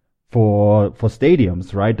paying for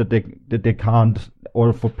stadiums, right? That they can't,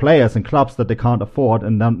 or for players and clubs that they can't afford,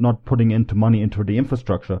 and then not putting into money into the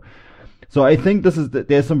infrastructure. So I think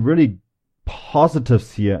there's some really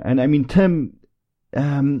positives here. And I mean, Tim,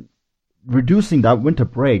 reducing that winter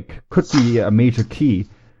break could be a major key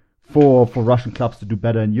for Russian clubs to do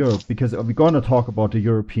better in Europe, because we're going to talk about the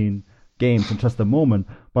European games in just a moment.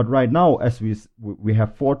 But right now, as we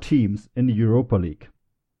have 4 teams in the Europa League,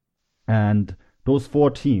 and those 4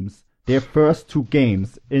 teams, their first 2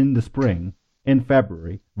 games in the spring, in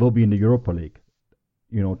February, will be in the Europa League.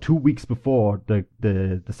 2 weeks before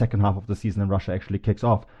the second half of the season in Russia actually kicks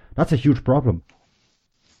off. That's a huge problem.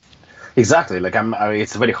 Exactly.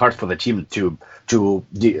 It's very hard for the team to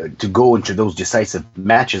go into those decisive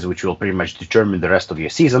matches, which will pretty much determine the rest of your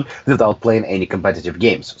season, without playing any competitive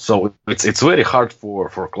games. So it's very hard for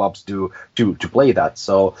clubs to play that.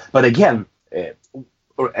 So, but again,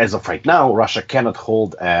 as of right now, Russia cannot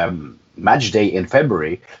hold match day in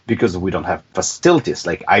February because we don't have facilities.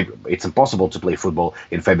 It's impossible to play football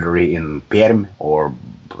in February in Perm or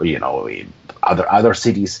in other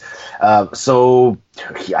cities. So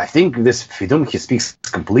I think this Fedun, he speaks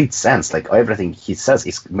complete sense. Everything he says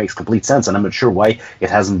makes complete sense, and I'm not sure why it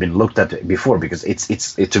hasn't been looked at before, because it's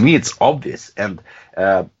to me it's obvious. And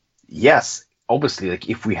yes, obviously,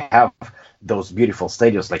 if we have those beautiful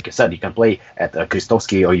stadiums, like you said, you can play at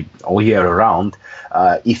Krestovsky all year around.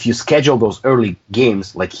 If you schedule those early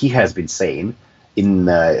games, like he has been saying, in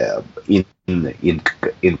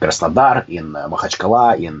Krasnodar, in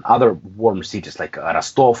Makhachkala, in other warm cities like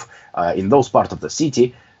Rostov, in those parts of the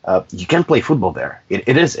city, you can play football there. It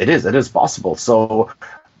is possible. So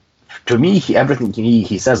to me, everything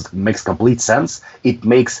he says makes complete sense. It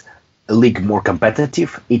makes a league more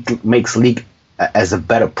competitive. It makes league as a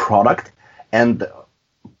better product. And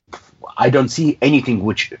I don't see anything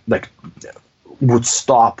which would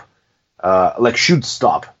stop, should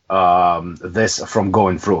stop this from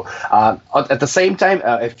going through. At the same time,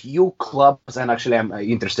 a few clubs, and actually I'm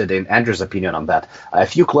interested in Andrew's opinion on that, a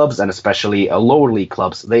few clubs, and especially lower league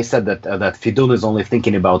clubs, they said that Fedun is only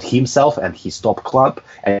thinking about himself and his top club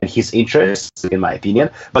and his interests, in my opinion.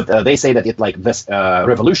 But they say that this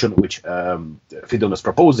revolution, which Fedun is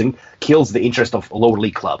proposing, kills the interest of lower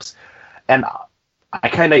league clubs. And I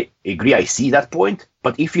kind of agree. I see that point.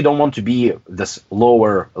 But if you don't want to be this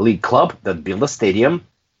lower league club, then build a stadium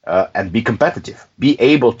and be competitive. Be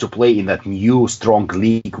able to play in that new strong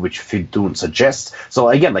league which Fedun suggests. So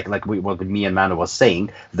again, what me and Manu was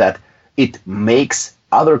saying, that it makes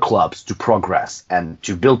other clubs to progress and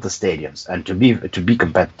to build the stadiums and to be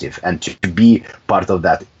competitive and to be part of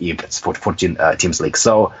that 14 teams league.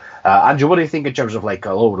 So Andrew, what do you think in terms of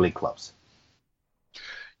lower league clubs?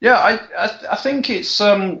 Yeah, I think it's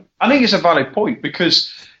a valid point,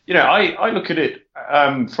 because I look at it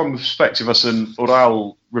from the perspective as an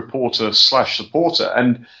Ural reporter / supporter,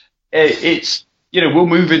 and it's we'll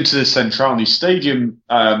move into the Centralny Stadium,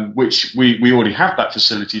 which we already have that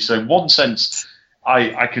facility. So in one sense,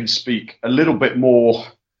 I can speak a little bit more.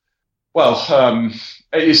 Well,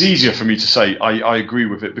 it's easier for me to say I agree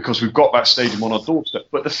with it because we've got that stadium on our doorstep.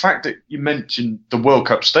 But the fact that you mentioned the World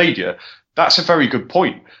Cup stadia, that's a very good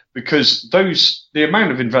point, because the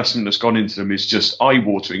amount of investment that's gone into them is just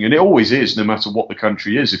eye-watering, and it always is, no matter what the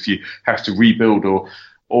country is. If you have to rebuild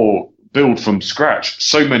or build from scratch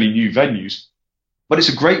so many new venues, but it's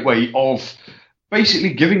a great way of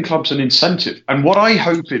basically giving clubs an incentive. And what I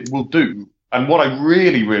hope it will do, and what I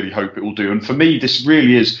really, really hope it will do, and for me, this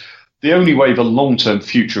really is the only way the long-term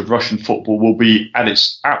future of Russian football will be at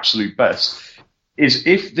its absolute best, is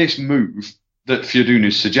if this move that Fedun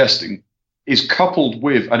is suggesting is coupled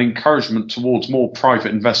with an encouragement towards more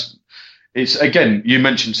private investment. It's, again, you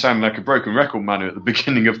mentioned sounding like a broken record, Manu, at the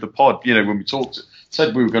beginning of the pod, when we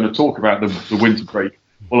said we were going to talk about the winter break.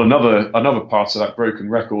 Well, another part of that broken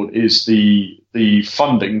record is the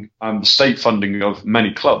funding and the state funding of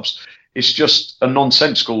many clubs. It's just a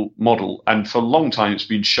nonsensical model, and for a long time it's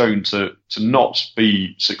been shown to not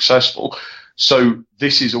be successful. So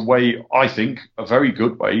this is a way, I think, a very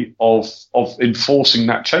good way of enforcing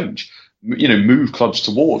that change. Move clubs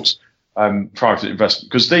towards private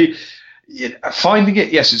investment, because finding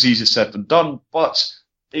it, yes, it's easier said than done, but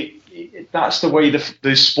that's the way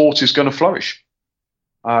the sport is going to flourish.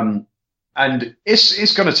 And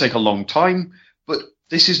it's going to take a long time, but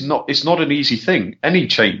it's not an easy thing. Any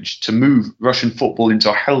change to move Russian football into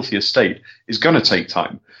a healthier state is going to take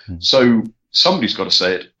time. So somebody's got to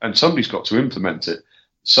say it, and somebody's got to implement it.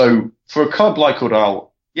 So for a club like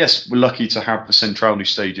Ural, yes, we're lucky to have the Centralny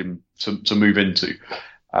Stadium to move into.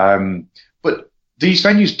 But these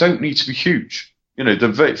venues don't need to be huge.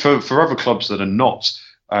 For other clubs that are not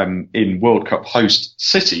in World Cup host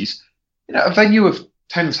cities, a venue of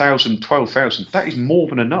 10,000, 12,000, that is more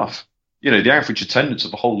than enough. The average attendance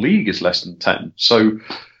of the whole league is less than 10. So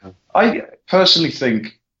I personally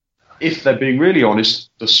think, if they're being really honest,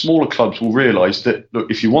 the smaller clubs will realise that, look,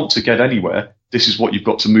 if you want to get anywhere, this is what you've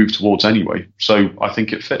got to move towards anyway. So I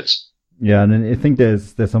think it fits. Yeah, and I think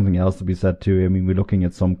there's something else to be said too. I mean, we're looking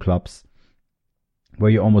at some clubs where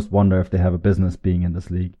you almost wonder if they have a business being in this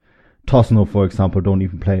league. Tosno, for example, don't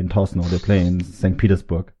even play in Tosno. They play in St.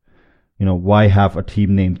 Petersburg. Why have a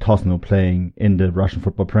team named Tosno playing in the Russian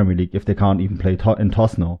Football Premier League if they can't even play in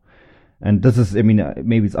Tosno? And this is,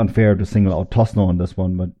 maybe it's unfair to single out Tosno on this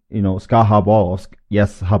one, but, SKA Khabarovsk,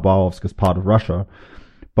 yes, Khabarovsk is part of Russia,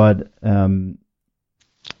 but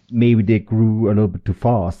maybe they grew a little bit too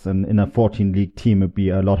fast, and in a 14-league team, it'd be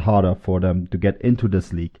a lot harder for them to get into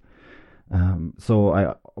this league. So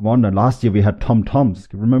I wonder, last year we had Tom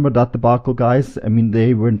Tomsk. Remember that debacle, guys?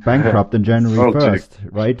 They went bankrupt in January 1st,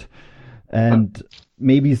 right? And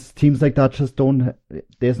maybe teams like that just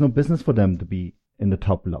there's no business for them to be in the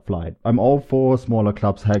top flight. I'm all for smaller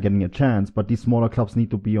clubs getting a chance, but these smaller clubs need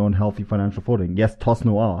to be on healthy financial footing. Yes,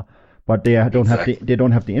 Tosno are, but they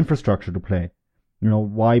don't have the infrastructure to play.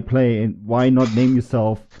 Why play? Why not name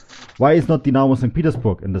yourself? Why is not Dynamo St.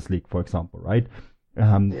 Petersburg in this league, for example, right?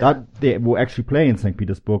 That they will actually play in St.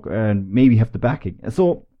 Petersburg and maybe have the backing.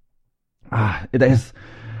 So,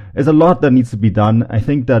 there's a lot that needs to be done. I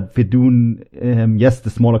think that Fedun, yes, the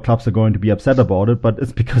smaller clubs are going to be upset about it, but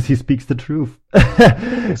it's because he speaks the truth.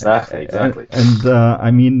 Exactly. And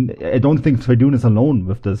I don't think Fedun is alone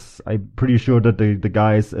with this. I'm pretty sure that the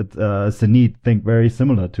guys at Zenit think very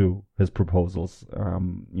similar to his proposals.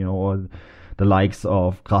 Or the likes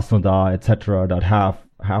of Krasnodar, etc., that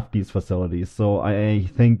have these facilities. So I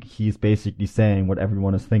think he's basically saying what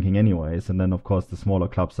everyone is thinking anyways. And then, of course, the smaller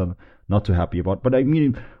clubs are not too happy about. But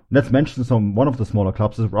let's mention one of the smaller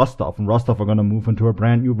clubs is Rostov, and Rostov are going to move into a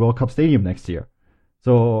brand new World Cup stadium next year.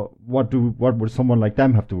 So what would someone like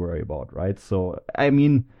them have to worry about, right? So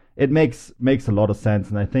it makes a lot of sense,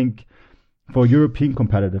 and I think for European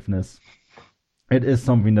competitiveness, it is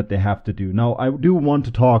something that they have to do. Now, I do want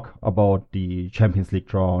to talk about the Champions League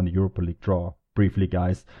draw and the Europa League draw briefly,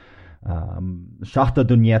 guys. Shakhtar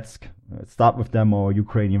Donetsk, start with them, our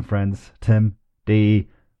Ukrainian friends. Tim, they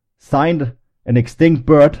signed an extinct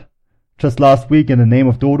bird just last week in the name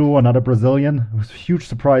of Dodo, another Brazilian. It was a huge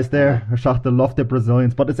surprise there. Shakhtar loved their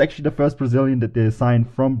Brazilians, but it's actually the first Brazilian that they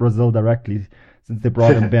signed from Brazil directly since they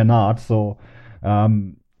brought in Bernard. So,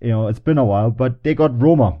 it's been a while, but they got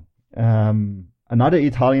Roma, another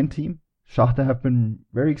Italian team. Shakhtar have been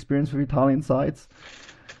very experienced with Italian sides.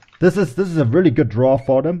 This is a really good draw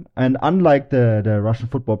for them, and unlike the Russian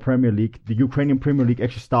Football Premier League, the Ukrainian Premier League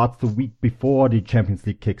actually starts the week before the Champions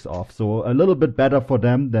League kicks off, so a little bit better for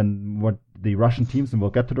them than what the Russian teams, and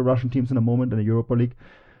we'll get to the Russian teams in a moment in the Europa League,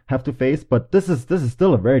 have to face. But this is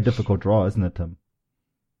still a very difficult draw, isn't it, Tim?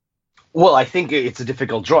 Well, I think it's a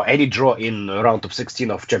difficult draw. Any draw in round of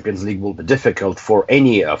 16 of Champions League will be difficult for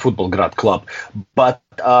any football grad club. But,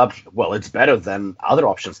 it's better than other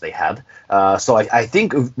options they had. So I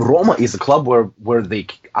think Roma is a club where they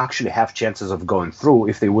actually have chances of going through.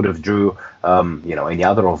 If they would have drew, any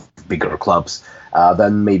other of bigger clubs,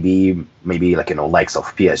 then maybe likes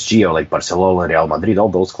of PSG or like Barcelona, Real Madrid, all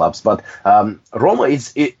those clubs. But Roma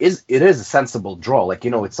is a sensible draw.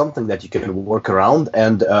 It's something that you can work around,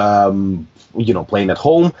 and playing at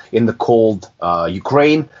home in the cold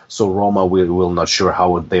Ukraine. So Roma will not sure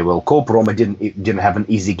how they will cope. Roma didn't have an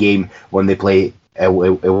easy game when they play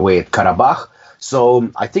away at Karabakh.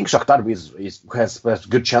 So I think Shakhtar has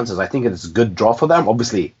good chances. I think it's a good draw for them.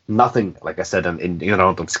 Obviously, nothing, like I said, in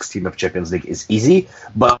round of 16 of Champions League is easy,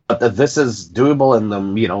 but this is doable, and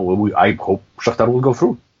I hope Shakhtar will go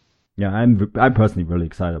through. Yeah, I'm personally really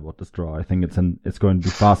excited about this draw. I think it's going to be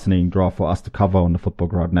a fascinating draw for us to cover on the Football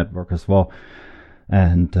Grad Network as well,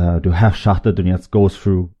 and to have Shakhtar Donetsk go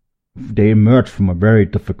through. They emerged from a very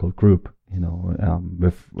difficult group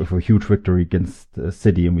with a huge victory against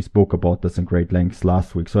City, and we spoke about this in great lengths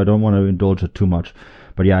last week. So I don't want to indulge it too much,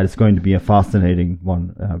 but yeah, it's going to be a fascinating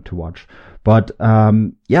one to watch. But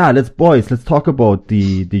let's talk about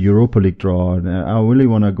the Europa League draw, and I really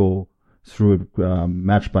want to go through it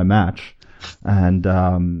match by match. And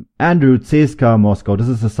Andrew, CSKA Moscow, this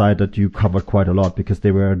is a side that you covered quite a lot because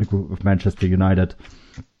they were in the group with Manchester United.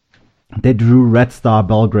 They drew Red Star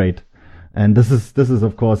Belgrade. And this is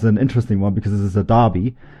of course an interesting one because this is a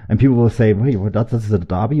derby, and people will say, "Wait, this is a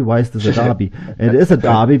derby? Why is this a derby?" It is a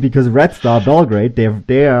derby because Red Star Belgrade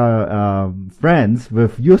they are friends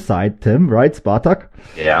with your side, Tim, right? Spartak.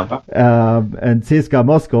 Yeah. And CSKA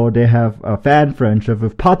Moscow, they have a fan friendship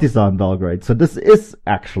with Partizan Belgrade. So this is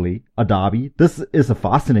actually a derby. This is a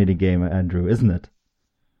fascinating game, Andrew, isn't it?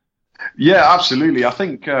 Yeah, absolutely. I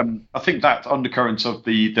think that undercurrent of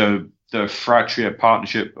the fratria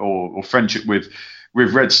partnership or friendship with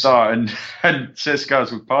Red Star and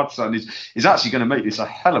CSKA's with Partizan is actually going to make this a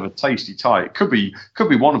hell of a tasty tie. It could be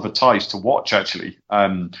one of the ties to watch actually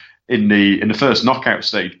in the first knockout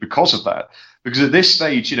stage because of that. Because at this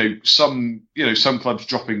stage, some clubs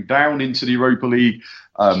dropping down into the Europa League,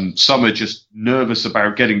 some are just nervous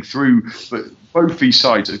about getting through, but both these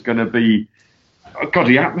sides are going to be. God,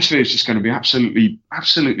 the atmosphere is just going to be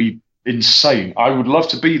absolutely insane. I would love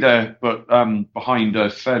to be there, but behind a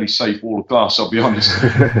fairly safe wall of glass, I'll be honest.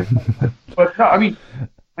 But no, I mean,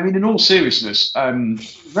 in all seriousness,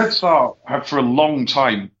 Red Star have for a long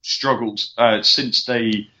time struggled since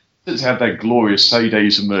they had their glorious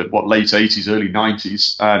heydays in the late 80s, early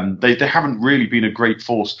 90s. They haven't really been a great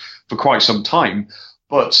force for quite some time,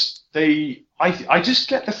 but I just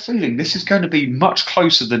get the feeling this is going to be much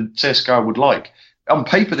closer than CSKA would like. On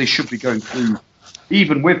paper, they should be going through,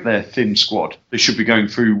 even with their thin squad, they should be going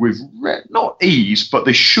through with not ease, but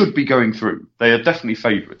they should be going through. They are definitely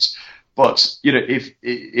favourites. But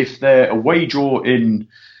if their away draw in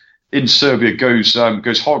Serbia goes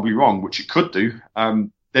horribly wrong, which it could do,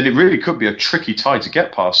 then it really could be a tricky tie to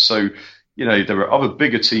get past. So there are other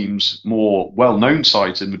bigger teams, more well-known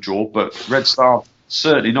sides in the draw, but Red Star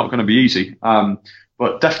certainly not going to be easy.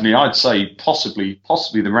 But definitely, I'd say possibly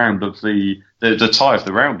the round of the tie of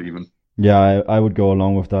the round even. Yeah, I would go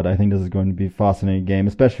along with that. I think this is going to be a fascinating game,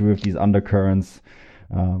 especially with these undercurrents.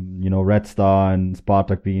 Red Star and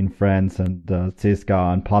Spartak being friends, and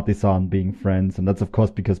CSKA and Partizan being friends, and that's of course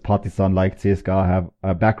because Partizan, like CSKA, have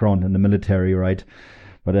a background in the military, right?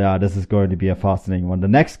 But this is going to be a fascinating one. The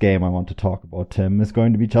next game I want to talk about, Tim, is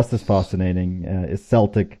going to be just as fascinating. Is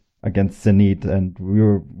Celtic against Zenit, and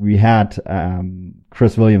we had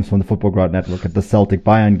Chris Williams from the Football Ground Network at the Celtic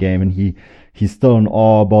Bayern game, and he's still in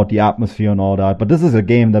awe about the atmosphere and all that. But this is a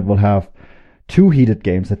game that will have two heated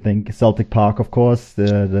games, I think. Celtic Park, of course,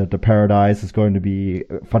 the Paradise is going to be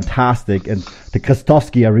fantastic, and the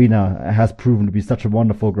Krestovsky Arena has proven to be such a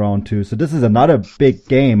wonderful ground too. So this is another big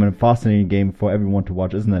game and a fascinating game for everyone to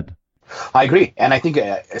watch, isn't it? I agree, and I think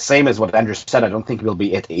same as what Andrew said, I don't think it will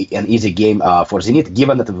be an easy game for Zenit,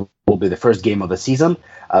 given that it will be the first game of the season.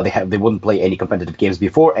 They wouldn't play any competitive games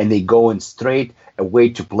before, and they go in straight away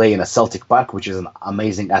to play in a Celtic Park, which is an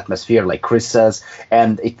amazing atmosphere, like Chris says,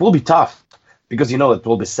 and it will be tough because it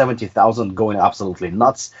will be 70,000 going absolutely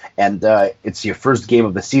nuts, and it's your first game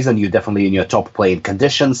of the season. You're definitely in your top playing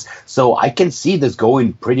conditions, so I can see this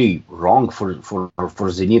going pretty wrong for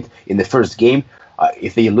Zenit in the first game.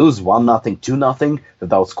 If they lose 1-0, 2-0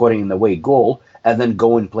 without scoring an away goal, and then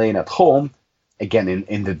go and playing at home, again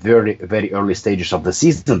in the very, very early stages of the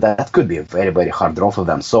season, that could be a very, very hard draw for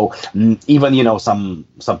them. So even, some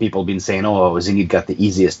people been saying, oh, Zenit got the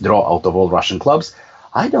easiest draw out of all Russian clubs.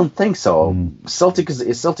 I don't think so. Celtic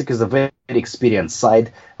is a very experienced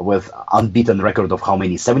side with unbeaten record of how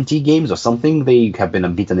many, 70 games or something. They have been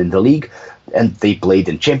unbeaten in the league, and they played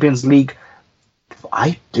in Champions League.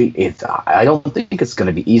 I don't think it's going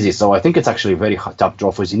to be easy, so I think it's actually a very tough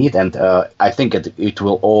draw for Zenit, and I think it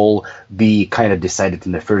will all be kind of decided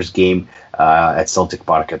in the first game at Celtic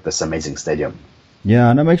Park at this amazing stadium.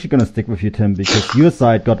 Yeah, and I'm actually going to stick with you, Tim, because your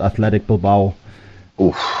side got Athletic Bilbao.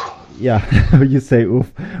 Oof. Yeah, you say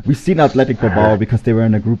oof. We've seen Athletic Bilbao because they were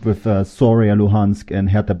in a group with Soria Luhansk and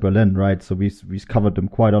Hertha Berlin, right? So we've covered them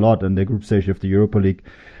quite a lot in the group stage of the Europa League,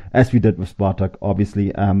 as we did with Spartak,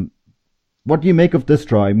 obviously. What do you make of this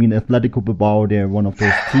draw? I mean, Atletico Bilbao, they're one of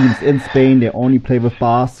those teams in Spain. They only play with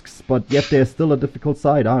Basques, but yet they're still a difficult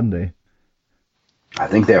side, aren't they? I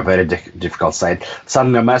think they're a very difficult side.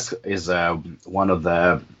 San Mamés is one of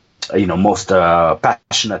the most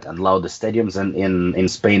passionate and loudest stadiums in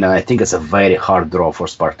Spain, and I think it's a very hard draw for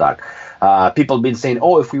Spartak. People have been saying,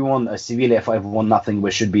 if we won Sevilla 5-1-0, we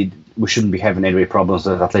should be we shouldn't be having any problems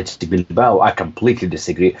with Athletic Bilbao. I completely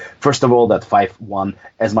disagree. First of all, that 5-1,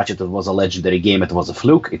 as much as it was a legendary game, it was a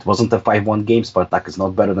fluke. It wasn't a 5-1 game. Spartak is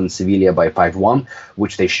not better than Sevilla by 5-1,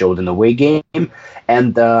 which they showed in the away game.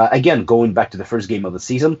 And again, going back to the first game of the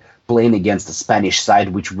season, playing against the Spanish side,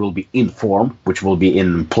 which will be in form, which will be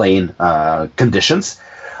in playing conditions.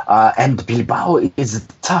 And Bilbao is a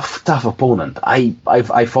tough opponent.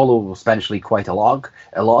 I follow Spanish League quite a lot,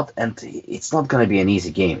 and it's not going to be an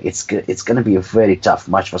easy game. It's going to be a very tough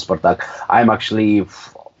match for Spartak.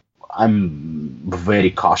 I'm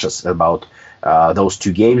very cautious about those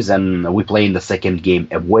two games, and we play in the second game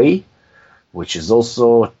away, which is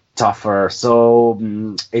also tougher. So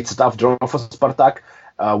it's a tough draw for Spartak.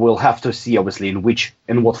 We'll have to see, obviously, in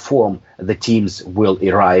what form the teams will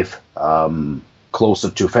arrive. Closer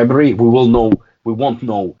to February, we won't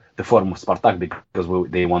know the form of Spartak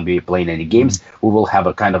because they won't be playing any games. We will have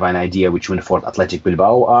a kind of an idea which Winford Athletic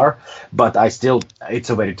Bilbao are, but it's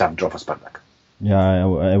a very tough draw for Spartak. Yeah,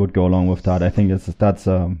 I would go along with that. I think that's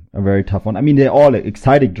a very tough one. I mean, they're all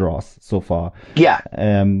exciting draws so far. Yeah.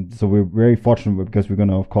 So we're very fortunate because we're going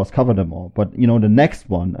to, of course, cover them all. But, the next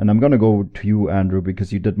one, and I'm going to go to you, Andrew,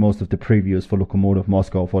 because you did most of the previews for Lokomotiv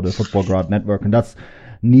Moscow for the Footballgrad Network, and that's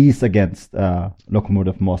Nice against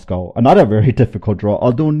Lokomotiv Moscow. Another very difficult draw,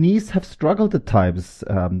 although Nice have struggled at times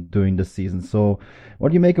during this season. So what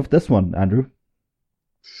do you make of this one, Andrew?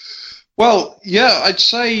 Well, yeah, I'd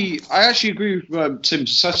say I actually agree with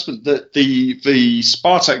Tim's assessment that the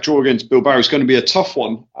Spartak draw against Bilbao is going to be a tough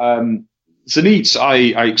one. Zenit,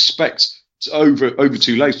 I expect over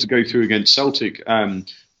two legs to go through against Celtic,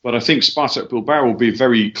 but I think Spartak Bilbao will be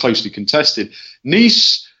very closely contested.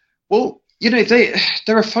 Nice, well,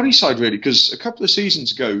 they're a funny side, really, because a couple of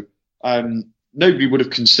seasons ago, nobody would have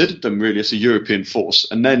considered them really as a European force.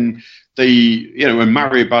 And then when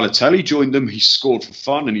Mario Balotelli joined them, he scored for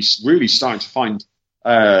fun, and he's really starting to find,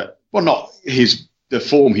 not the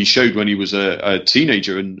form he showed when he was a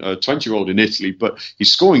teenager and a 20-year-old in Italy, but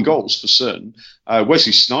he's scoring goals for certain.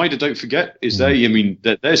 Wesley Sneijder, don't forget, is there. I mean,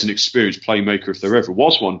 there's an experienced playmaker if there ever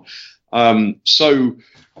was one. So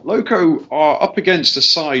Loco are up against a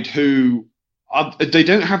side who they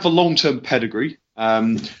don't have a long-term pedigree,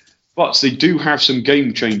 but they do have some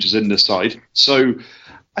game changers in the side. So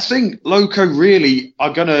I think Loco really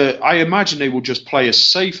are I imagine they will just play as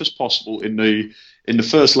safe as possible in the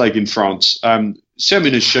first leg in France.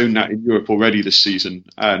 Semin has shown that in Europe already this season.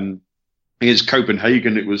 Against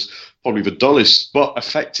Copenhagen, it was probably the dullest but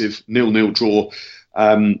effective 0-0 draw.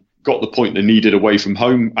 Got the point they needed away from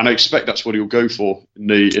home, and I expect that's what he'll go for in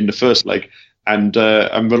the first leg, and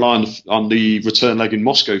rely on the return leg in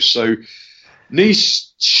Moscow. So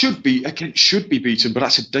Nice should be beaten, but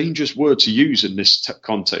that's a dangerous word to use in this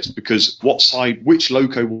context, because which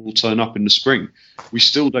Loco will turn up in the spring, we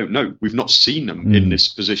still don't know. We've not seen them in this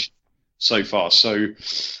position so far. So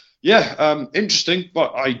yeah, interesting,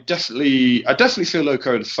 but I definitely feel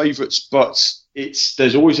Loco are the favourites, but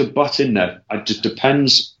there's always a but in there. It just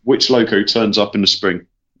depends which Loco turns up in the spring.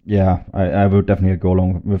 Yeah, I would definitely go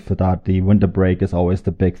along with that. The winter break is always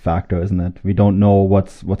the big factor, isn't it? We don't know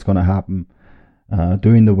what's going to happen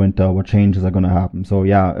during the winter, what changes are going to happen. So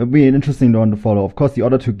yeah, it'll be an interesting one to follow. Of course, the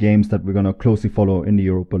other two games that we're going to closely follow in the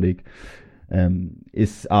Europa League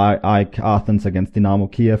is AEK Athens against Dynamo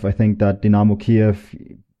Kiev. I think that Dynamo Kiev,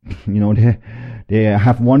 they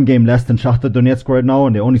have one game less than Shakhtar Donetsk right now,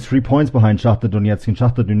 and they're only 3 points behind Shakhtar Donetsk, and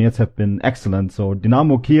Shakhtar Donetsk have been excellent. So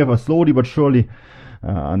Dynamo Kiev are slowly but surely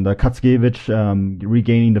under Katskevich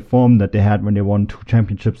regaining the form that they had when they won 2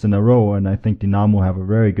 championships in a row, and I think Dynamo have a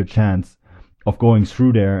very good chance of going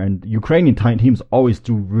through there. And Ukrainian teams always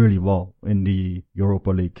do really well in the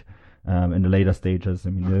Europa League in the later stages. I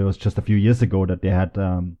mean, it was just a few years ago that they had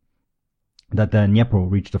that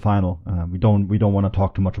Dnipro reached the final. We don't want to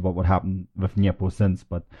talk too much about what happened with Dnipro since,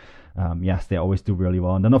 but yes, they always do really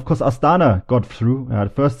well. And then of course Astana got through,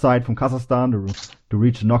 the first side from Kazakhstan to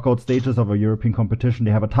reach the knockout stages of a European competition.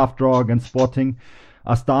 They have a tough draw against Sporting.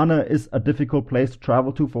 Astana is a difficult place to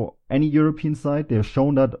travel to for any European side. They have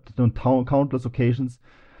shown that on countless occasions.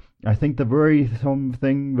 I think the worrisome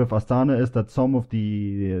thing with Astana is that some of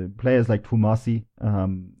the players like Toumasi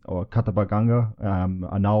or Katabaganga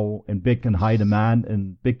are now in big and high demand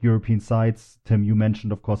in big European sides. Tim, you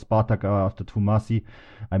mentioned, of course, Spartak after Toumasi.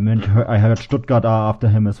 I heard Stuttgart after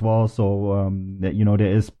him as well. So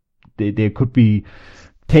they could be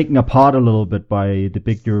taken apart a little bit by the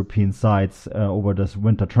big European sides over this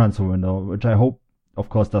winter transfer window, which I hope, of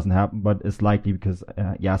course, doesn't happen, but it's likely because,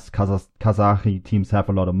 yes, Kazakh teams have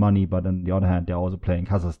a lot of money, but on the other hand, they're also playing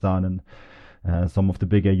Kazakhstan, and some of the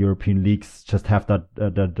bigger European leagues just have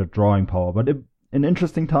that drawing power. But an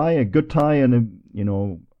interesting tie, a good tie, and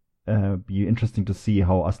be interesting to see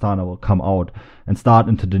how Astana will come out and start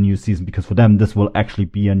into the new season, because for them this will actually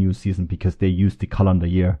be a new season because they use the calendar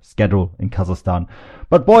year schedule in Kazakhstan.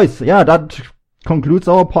 But boys, that concludes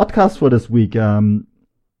our podcast for this week.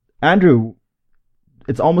 Andrew,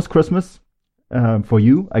 it's almost Christmas for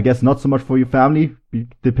you. I guess not so much for your family,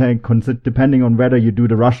 depending on whether you do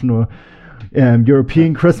the Russian or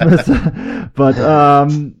European Christmas. But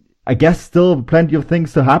I guess still plenty of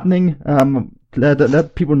things are happening.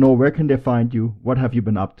 Let people know, where can they find you? What have you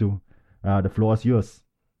been up to? The floor is yours.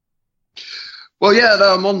 Well,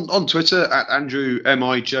 I'm on Twitter at Andrew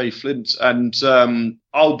MIJ Flint, and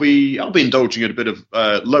I'll be indulging in a bit of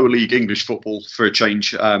lower league English football for a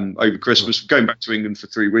change over Christmas. Going back to England for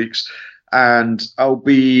 3 weeks, and I'll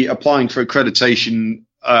be applying for accreditation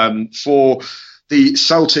for the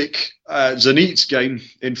Celtic Zenit game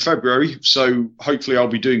in February. So hopefully I'll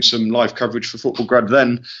be doing some live coverage for Football Grad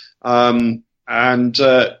then. But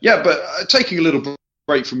taking a little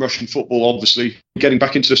break from Russian football, obviously, getting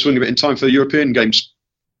back into the swing of it in time for the European games.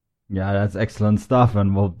 Yeah, that's excellent stuff,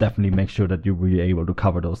 and we'll definitely make sure that you'll be able to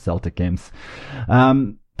cover those Celtic games.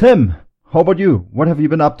 Tim, how about you? What have you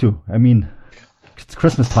been up to? I mean, it's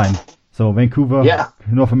Christmas time, so Vancouver,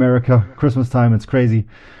 North America, Christmas time, it's crazy.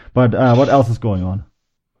 But what else is going on?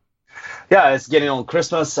 Yeah, it's getting on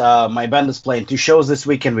Christmas. My band is playing 2 shows this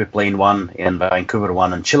weekend. We're playing one in Vancouver,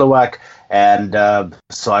 one in Chilliwack. And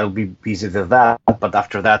so I'll be busy with that. But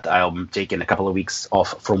after that, I'm taking a couple of weeks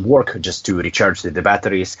off from work just to recharge the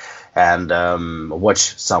batteries and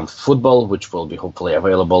watch some football, which will be hopefully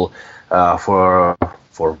available for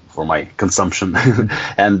my consumption.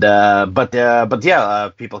 And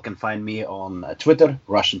people can find me on Twitter,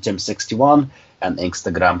 RussianTim61, and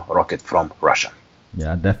Instagram, Rocket from Russia.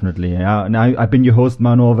 Yeah, definitely. And I've been your host,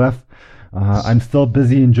 Manuel Veff. I'm still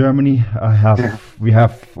busy in Germany. We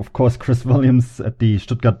have, of course, Chris Williams at the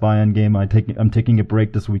Stuttgart Bayern game. I'm taking a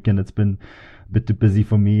break this weekend. It's been a bit too busy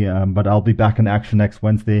for me, but I'll be back in action next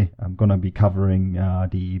Wednesday. I'm gonna be covering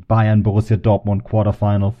the Bayern Borussia Dortmund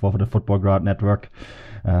quarterfinal for the Football Grad Network.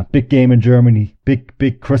 Big game in Germany,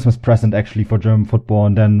 big Christmas present actually for German football,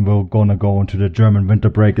 and then we're gonna go into the German winter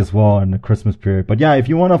break as well in the Christmas period. But yeah, if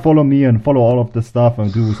you wanna follow me and follow all of this stuff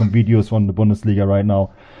and do some videos on the Bundesliga right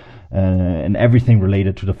now, and everything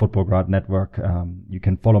related to the Football Grad Network, you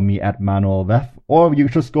can follow me at Manuel Veff, or you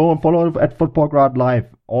just go and follow at Football Grad Live.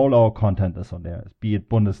 All our content is on there, be it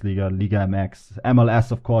Bundesliga, Liga MX,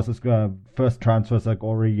 MLS, of course, is first transfers are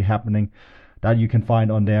already happening. That you can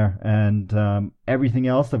find on there, and everything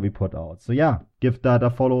else that we put out. So yeah, give that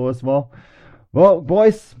a follow as well. Well,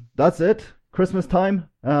 boys, that's it. Christmas time.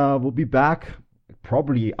 We'll be back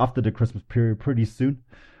probably after the Christmas period pretty soon.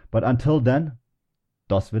 But until then,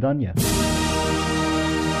 das Vidania.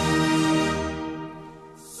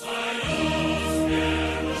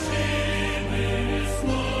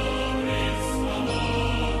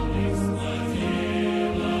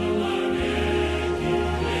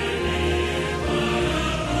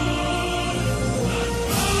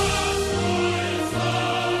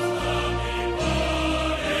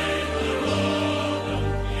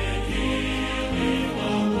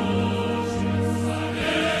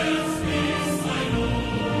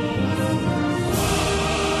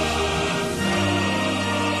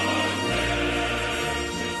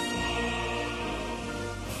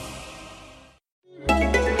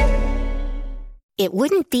 It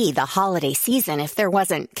wouldn't be the holiday season if there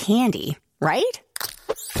wasn't candy, right?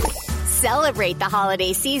 Celebrate the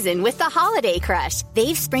holiday season with the Holiday Crush.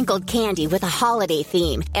 They've sprinkled candy with a holiday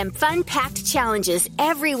theme and fun-packed challenges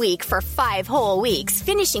every week for 5 whole weeks,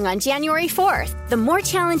 finishing on January 4th. The more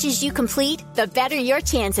challenges you complete, the better your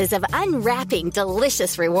chances of unwrapping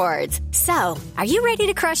delicious rewards. So, are you ready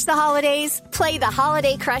to crush the holidays? Play the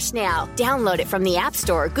Holiday Crush now. Download it from the App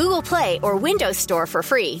Store, Google Play, or Windows Store for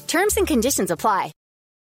free. Terms and conditions apply.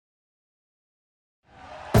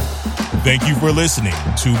 Thank you for listening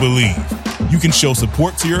to Believe. You can show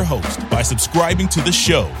support to your host by subscribing to the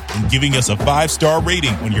show and giving us a 5-star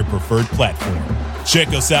rating on your preferred platform. Check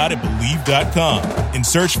us out at Believe.com and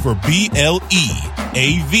search for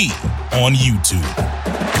BLEAV on YouTube.